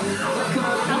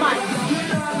 Come on.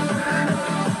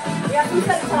 We have 2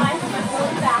 sets of time.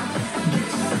 Hold it back.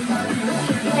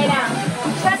 Lay down.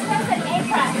 Chest press and A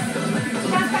press.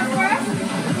 Chest press first.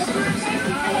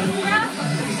 Breath.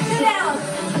 2 down.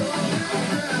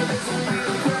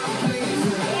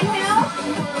 Inhale.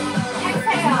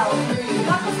 Exhale.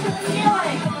 Knuckles to the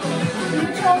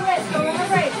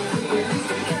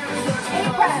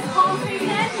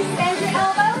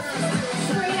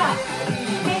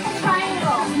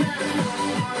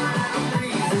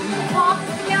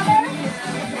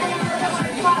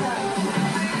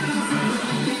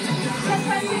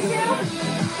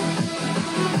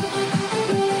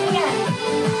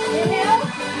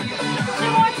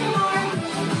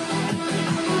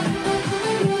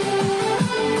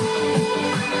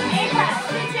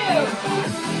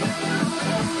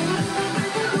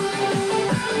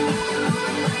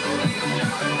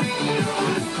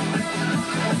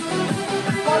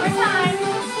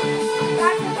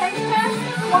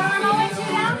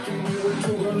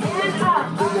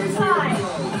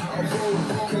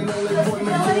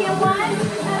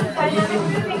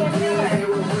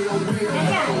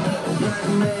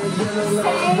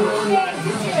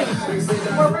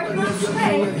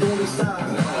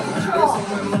Control.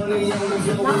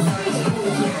 Not speed.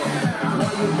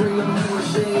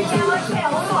 Exhale,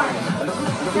 exhale, one more.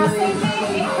 Now same thing,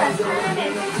 big press, turn it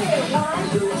in, 2, 1,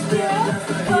 2,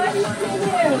 push,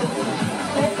 2.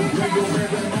 Lift your chest.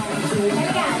 And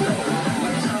again.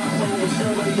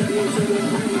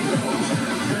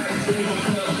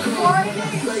 4,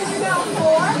 go,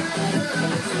 4.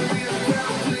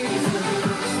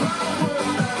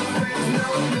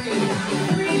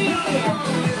 3.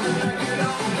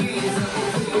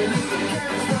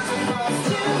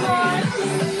 2 more.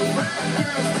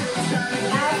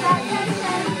 Add that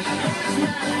tension.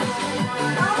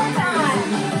 One more time.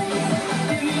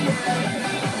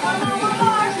 One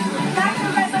more. Back to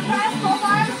rest press. Both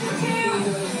arms to 2.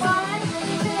 1,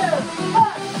 2.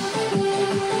 Push.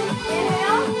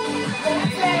 Inhale.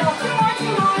 Exhale. 2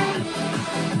 more.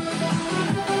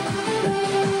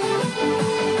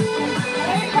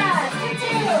 Very fast.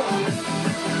 2.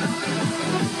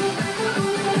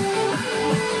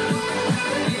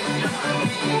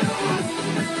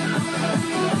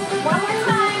 One more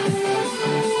time.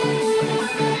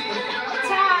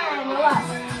 10. Relax.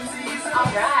 All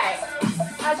right.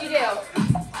 How'd you do?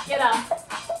 Get up.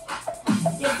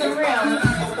 Get some room.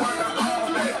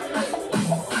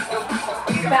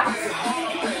 Bounce.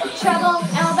 Treble,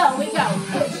 elbow. We go.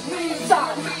 Push. Stop.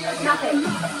 Nothing.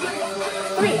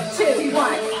 3, 2, 1.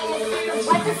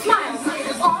 Wipe the smile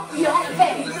off your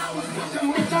face.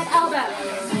 Lift that elbow.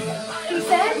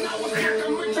 Decent.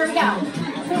 Here we go.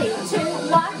 3, 2,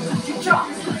 1. Drop.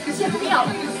 Tip of the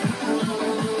elbow.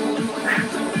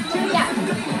 Do it again.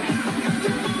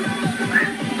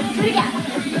 Do it again.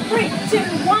 3, 2,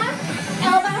 1.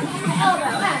 Elbow,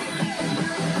 elbow, and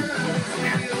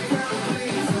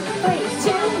 3,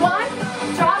 2, 1.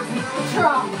 Drop,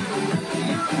 drop.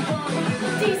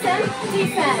 Descend,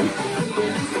 descend.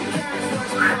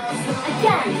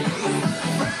 Again.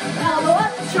 Elbow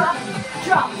up, drop,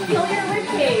 drop. Feel your rib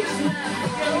cage.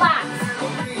 Relax.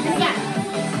 And again.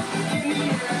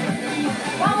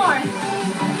 One more.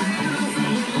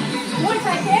 One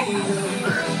side kick.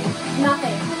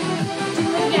 Nothing. Do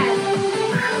it again.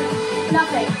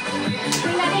 Nothing.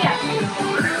 Bring that knee up.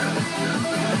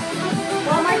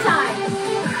 One more time.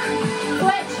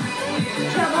 Switch.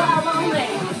 Treble elbow only.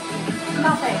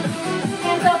 Nothing.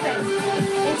 Hands open.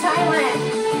 In Thailand.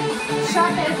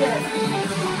 Sharp edges.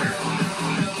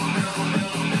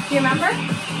 Do you remember?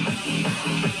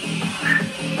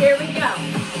 Here we go.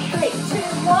 3, 2,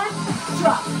 1.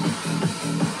 Drop.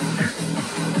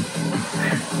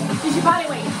 Use your body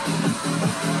weight.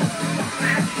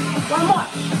 One more.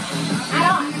 Add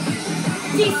on.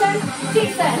 Descend,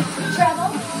 descend.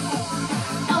 Treble.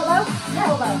 Elbow,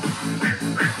 elbow.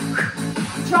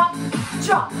 Drop,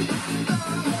 drop.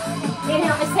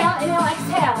 Inhale, exhale, inhale,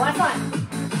 exhale. Last one.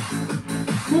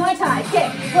 Muay Thai,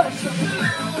 kick, push.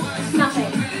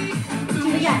 Nothing. Do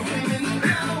it again.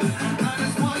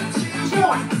 2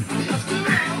 more.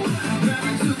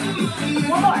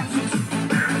 One more.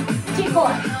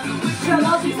 T4.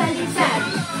 Treble, descend, descend.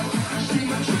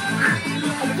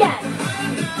 Again.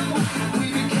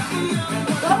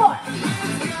 One more.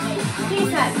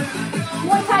 Descend.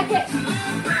 Muay Thai kick.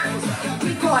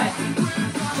 T4.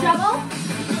 Treble.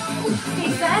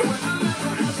 Descend.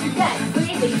 Again.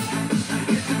 Breathe these.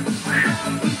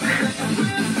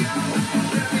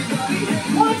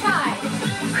 Muay Thai.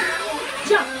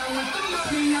 Jump.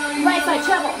 Right side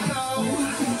treble.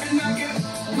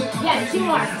 Again, 2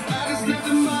 more.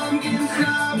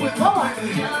 One more.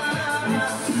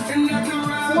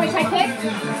 Muay Thai kick.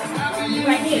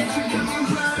 Right knee.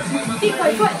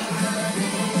 Decoy switch.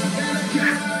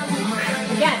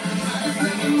 Again.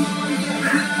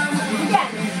 Again.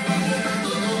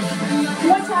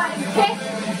 Muay Thai kick.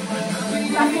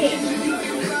 Right knee.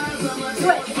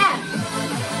 Switch. F.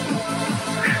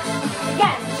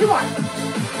 Again. 2 more.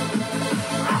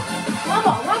 One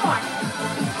more. One more.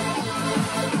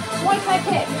 Muay Thai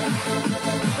kick.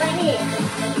 Right knee.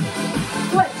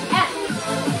 Switch. F.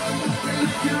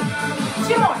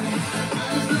 2 more.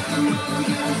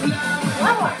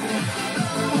 One more.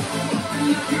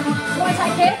 Muay Thai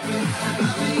kick.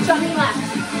 Jumping left.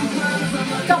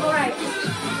 Double right.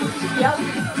 Yep.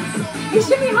 You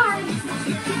should be hard.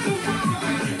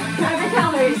 Drive your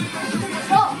calories.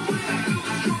 Full.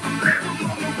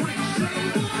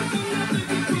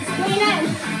 Lean in.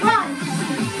 Run.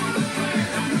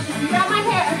 Grab my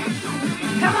hair.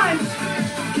 Come on.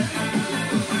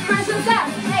 First and step.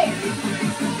 8,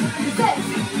 6,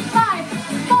 5,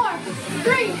 4,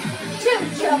 3, 2.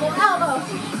 Treble elbow.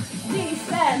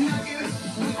 Descend.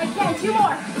 Again, 2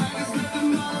 more.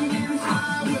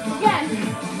 Again.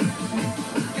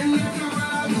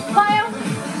 Bio.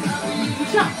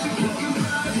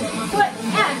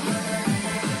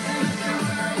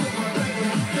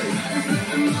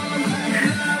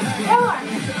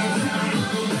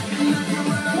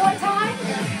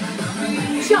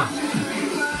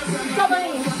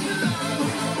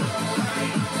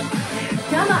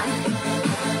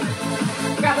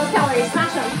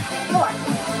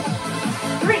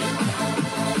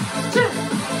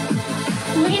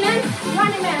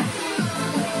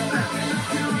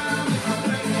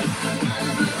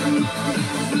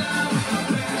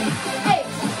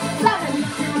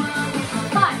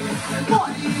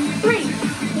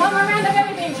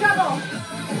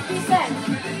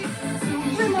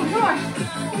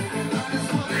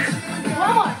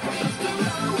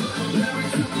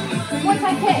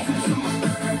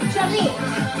 knee,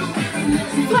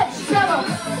 switch, double,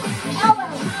 elbow,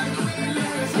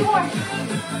 2 more,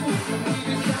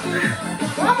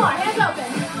 1 more, hands open,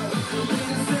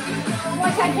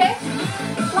 1 time kick,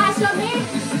 flash on knee,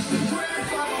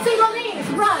 single knees,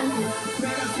 run,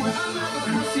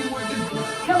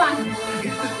 come on,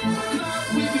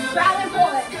 grab and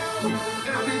pull it,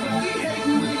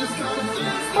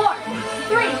 4,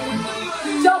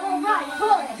 3, double right,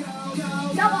 pull it,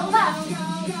 double left,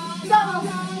 double,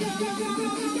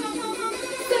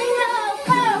 single,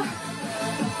 go,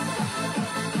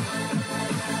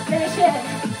 finish it,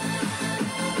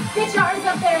 get your arms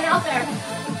up there and out there,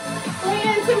 lean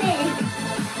into me,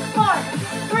 4,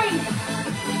 3,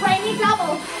 right knee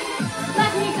double,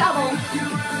 left knee double,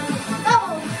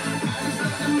 double,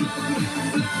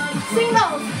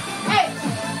 singles, 8,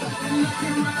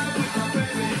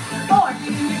 4,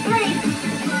 3,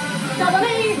 double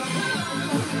knee,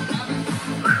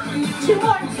 2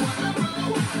 more,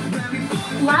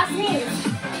 last knees,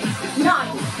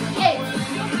 9, 8,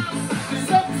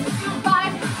 6,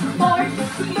 5, 4,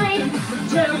 3,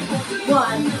 2,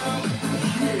 1.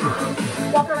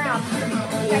 Walk around,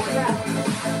 check your breath.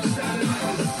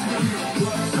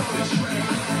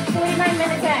 49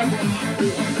 minutes in.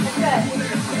 That's good.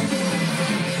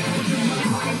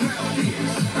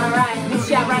 All right, let's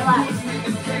jab right left.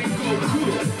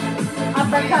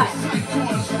 Uppercut.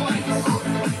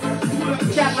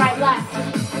 Jab right left.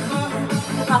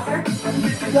 Upper.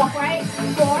 Walk right.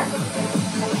 4.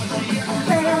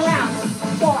 Turn it around.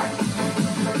 4.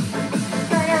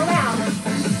 Turn it around.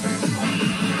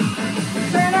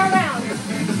 Turn it around.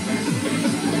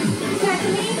 Turn to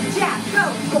me. Jab. Go.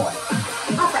 4.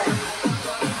 Upper.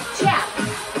 Jab.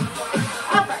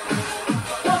 Upper.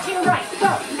 Go to your right.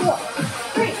 Go. 4.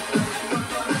 3.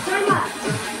 Turn left.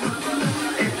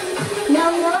 Now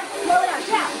roll it out.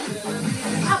 Jab.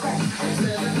 Upper.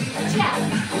 Jab.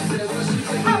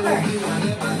 Upper.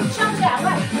 Jump jab.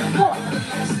 Right. 4.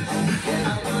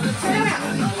 Turn around.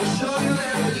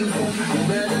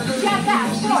 Jab back.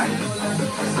 4.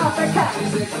 Uppercut.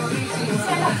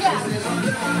 Stand up jab.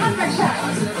 Uppercut.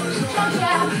 Jump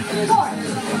jab. 4.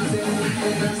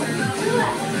 To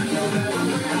left.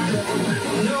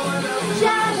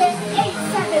 Jab it. 8,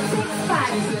 7, 6,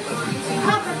 5.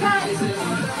 Uppercut.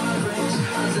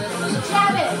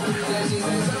 Jab it.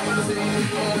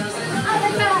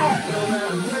 Uppercut.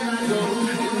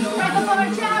 Right before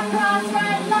jab, cross,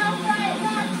 right, left, right,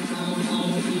 left.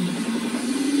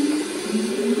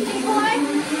 Keep going.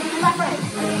 Left, right.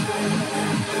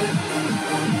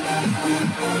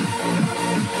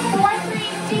 4, 3,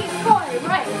 deep, 4,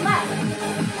 right, left.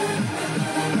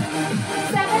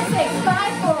 7, 6,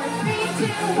 5, 4, 3,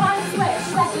 2, 1, switch,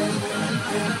 left.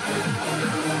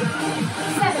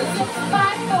 7, 6,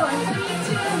 5, 4, 3,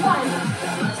 2, 1.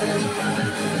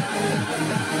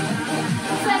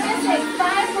 7, 6,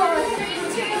 5, 4, 3,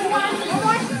 2, 1. One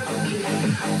more.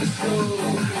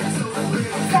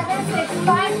 7, 6,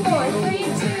 5, 4, 3,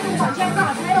 2, 1. Jab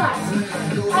cross, right, left.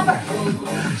 Upper.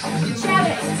 Jab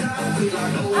it.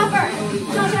 Upper.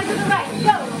 Jump jab to the right.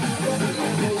 Go.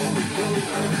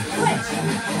 Switch.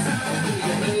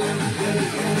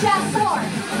 Jab 4.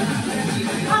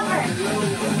 Upper.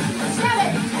 Jab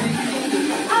it.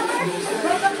 Upper.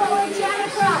 Right foot forward. Jab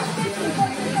across. 15,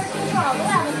 14, 13, 12,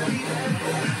 11.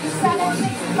 7,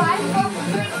 6, 5, 4,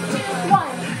 3, 2, 1.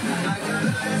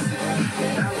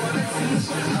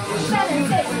 7,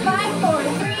 6, 5, 4,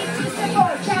 3, 2, step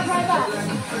forward. Jab right left.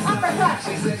 Uppercut.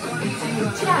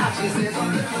 Jab.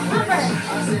 Upper.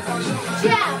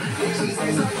 Jab.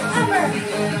 Upper.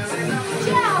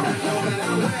 Jab.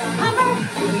 Upper.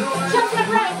 Jump step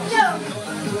right. Go.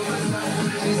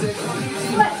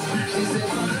 Switch.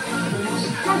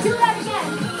 Now do that again.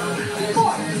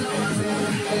 4.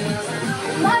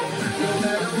 Left.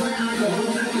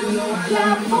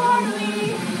 Jab 4.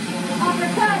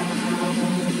 Uppercut.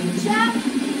 Jab.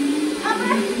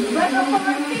 Upper. Right go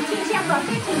forward. 15. Jab cross.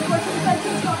 15. 14.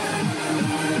 17. 12.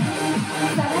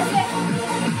 7, 6.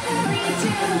 3,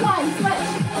 2, 1. Switch.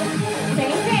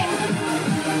 Same thing.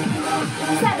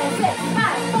 7, 6,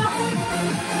 5, 4.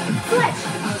 Switch.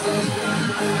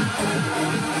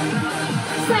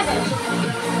 7.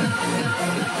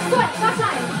 Switch. Last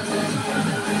time.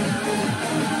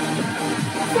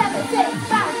 7, 6,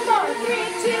 5, 4, 3,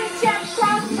 2. Jab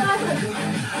cross.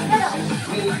 Middle.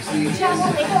 Jab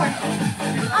only 4.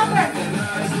 Upper.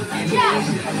 Jab.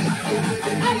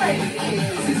 Upper.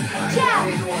 Jab.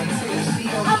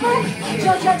 Upper.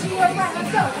 Jab to your right.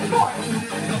 Let's go. 4.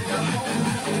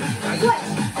 Switch.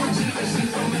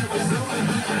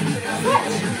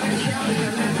 Switch.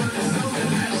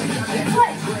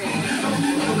 Switch.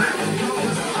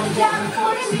 Jab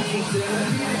 4 to me.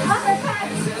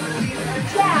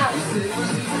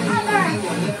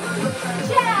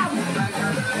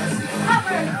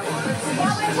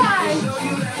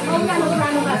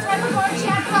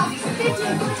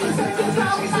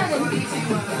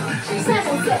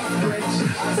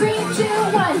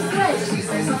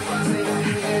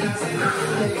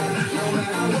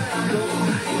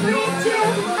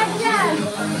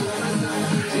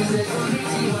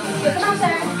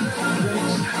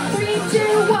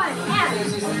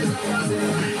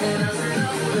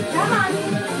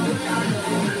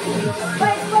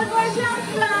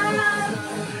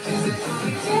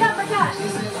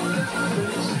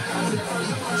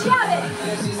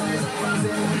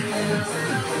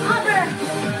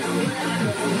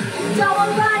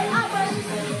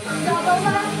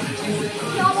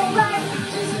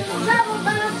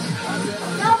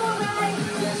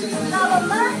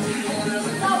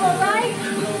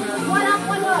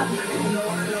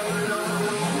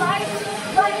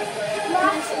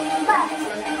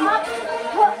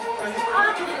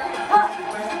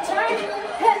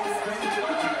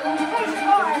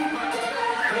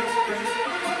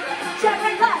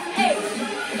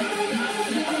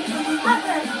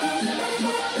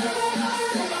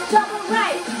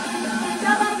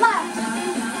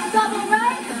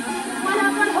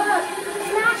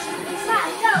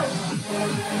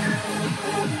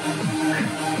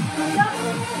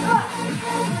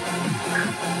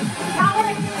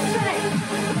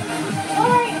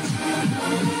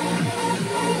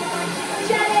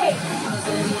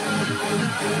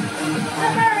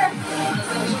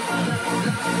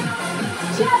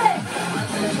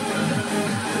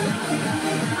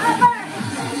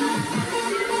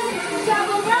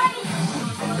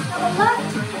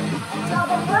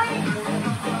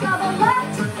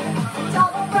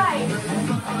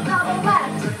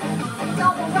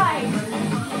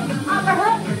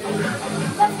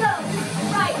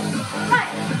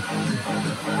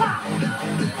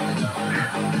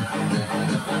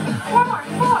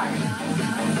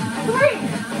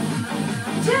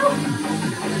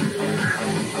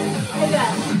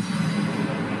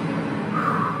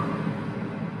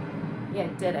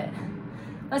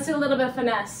 Let's do a little bit of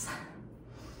finesse.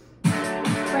 Here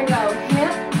we go.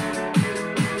 Hip,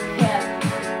 hip.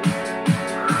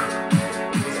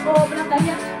 Just open up that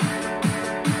hip.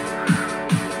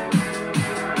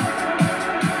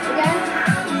 Again,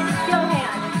 still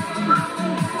hand.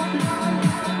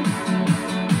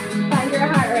 Find your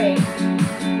heart rate.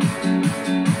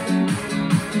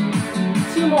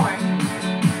 2 more.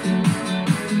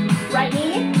 Right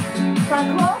knee, front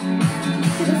pull,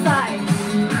 to the side.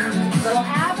 Little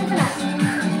ab and finesse.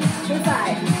 To the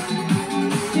side.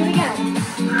 Do it again.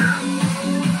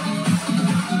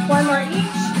 1 more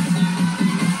each.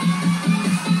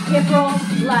 Hip roll,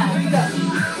 left, go.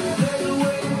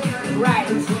 Right.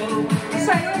 Just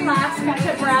try to relax, catch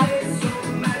your breath.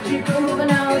 Into the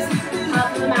nose, out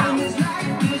of the mouth.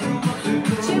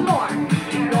 2 more.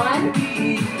 1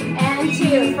 and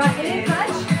 2. Front knee,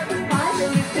 punch, punch,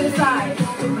 to the side.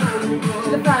 To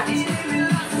the front.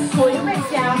 Pull your ribs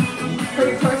down, pull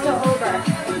your torso over.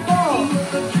 Pull.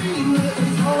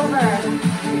 Over.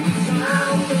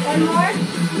 And more.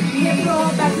 Hip roll,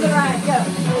 back to the right. Go.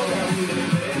 Open.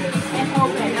 And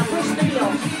open. Now push the heel.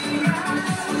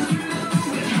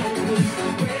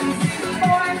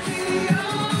 4,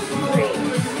 3,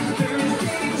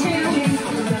 2,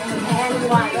 and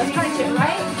 1. Let's punch it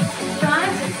right.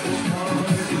 Front,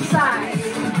 side.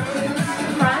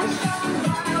 Front,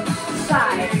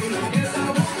 side.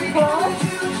 Pull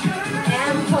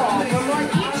and pull. 1 more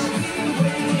each.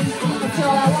 Let's do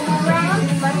that 1 more round.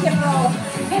 Let's hip roll.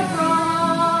 Hip roll.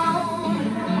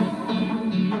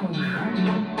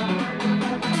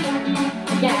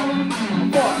 Again.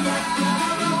 4,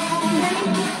 3,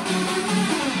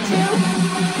 2,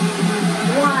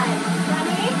 1.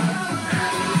 Ready?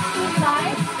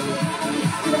 Side.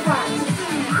 To the front.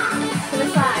 To the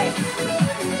side.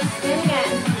 Then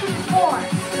again. 4,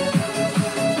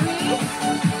 3,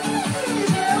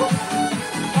 2,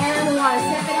 and 1.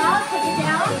 Step it up, take it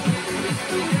down.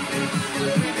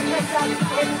 Lift up,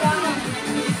 lift up.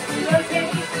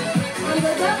 Rotate, arm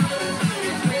goes up.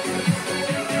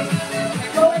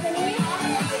 Lower the knee,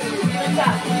 lift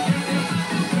up.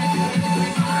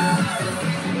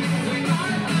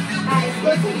 Alright,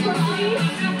 rotate quickly.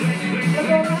 Look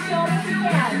over the shoulder if you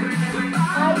can.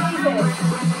 High waivers.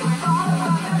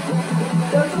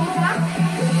 Rotate up,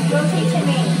 rotate your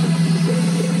knee.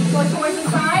 Go towards the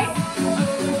side.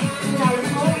 Now your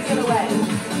shoulders get away.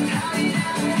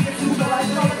 So let's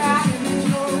roll it back.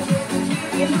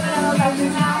 Give me another back to the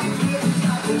mouth.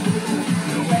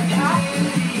 Lift up.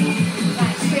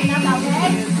 Nice. Straighten up that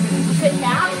leg. Sit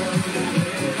back.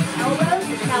 Elbows.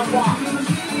 Now walk.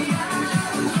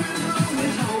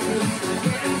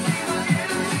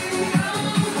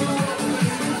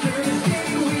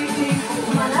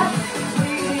 Come on up.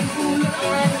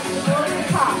 And go to the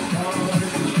top.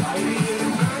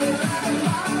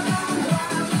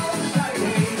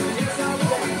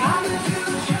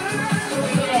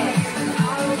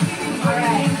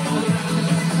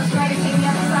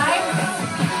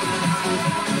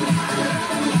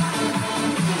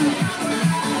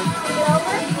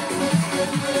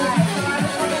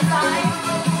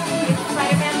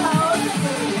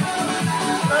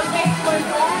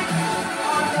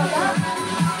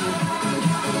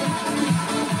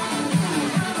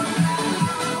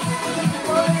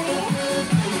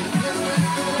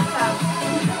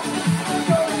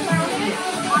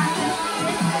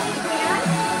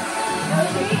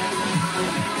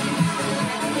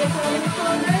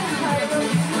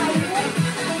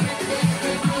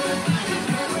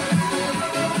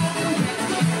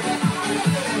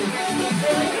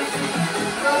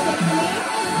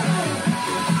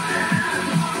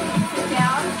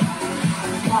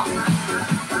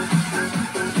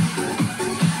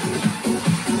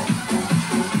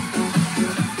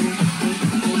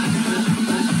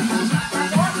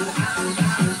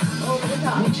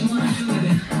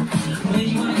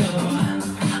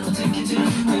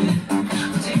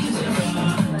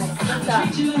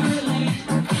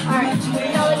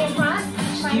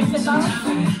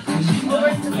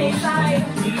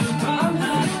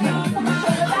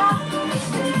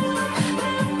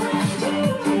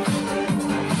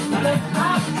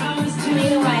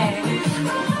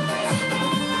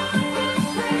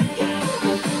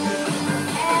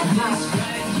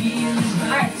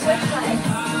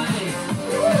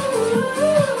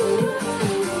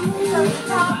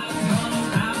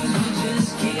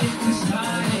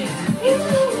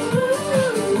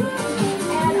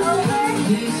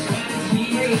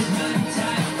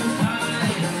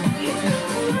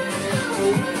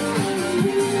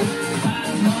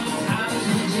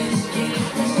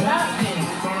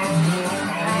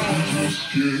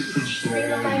 Bring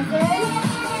the legs in.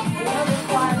 Nail the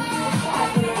quad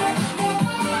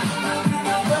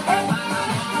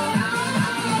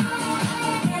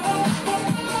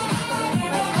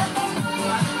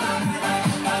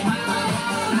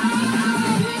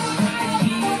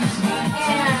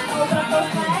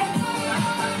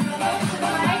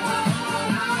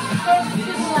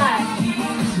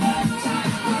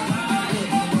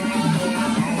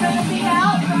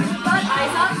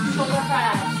Shoulder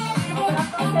press. Open up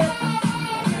those hips.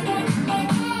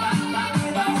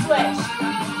 Switch.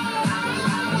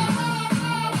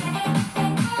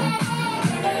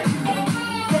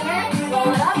 Center.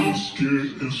 Roll it up.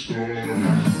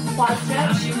 Quad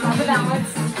stretch. Have the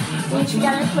balance. Knee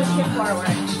together. Push it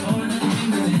forward.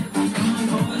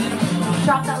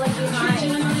 Drop that leg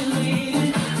behind.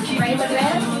 Right the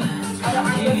wrist. Other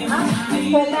arm goes up.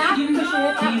 Pull back. Push your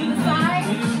hip back to the side.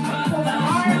 Pull the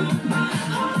arm.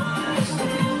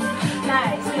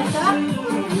 Nice. Lift up.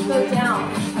 Go down.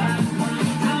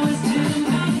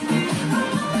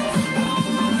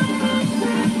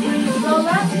 Roll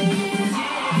up.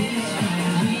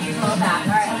 Roll back.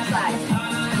 All right, other side.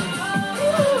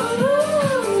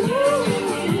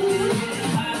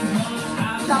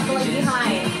 Drop the leg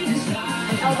behind.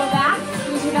 Elbow back.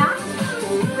 Squeeze your back.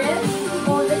 Wrist.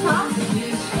 Pull the top.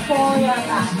 Pull your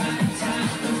back.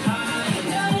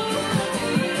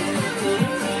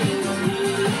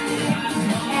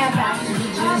 And back.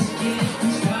 Up.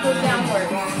 Go downward.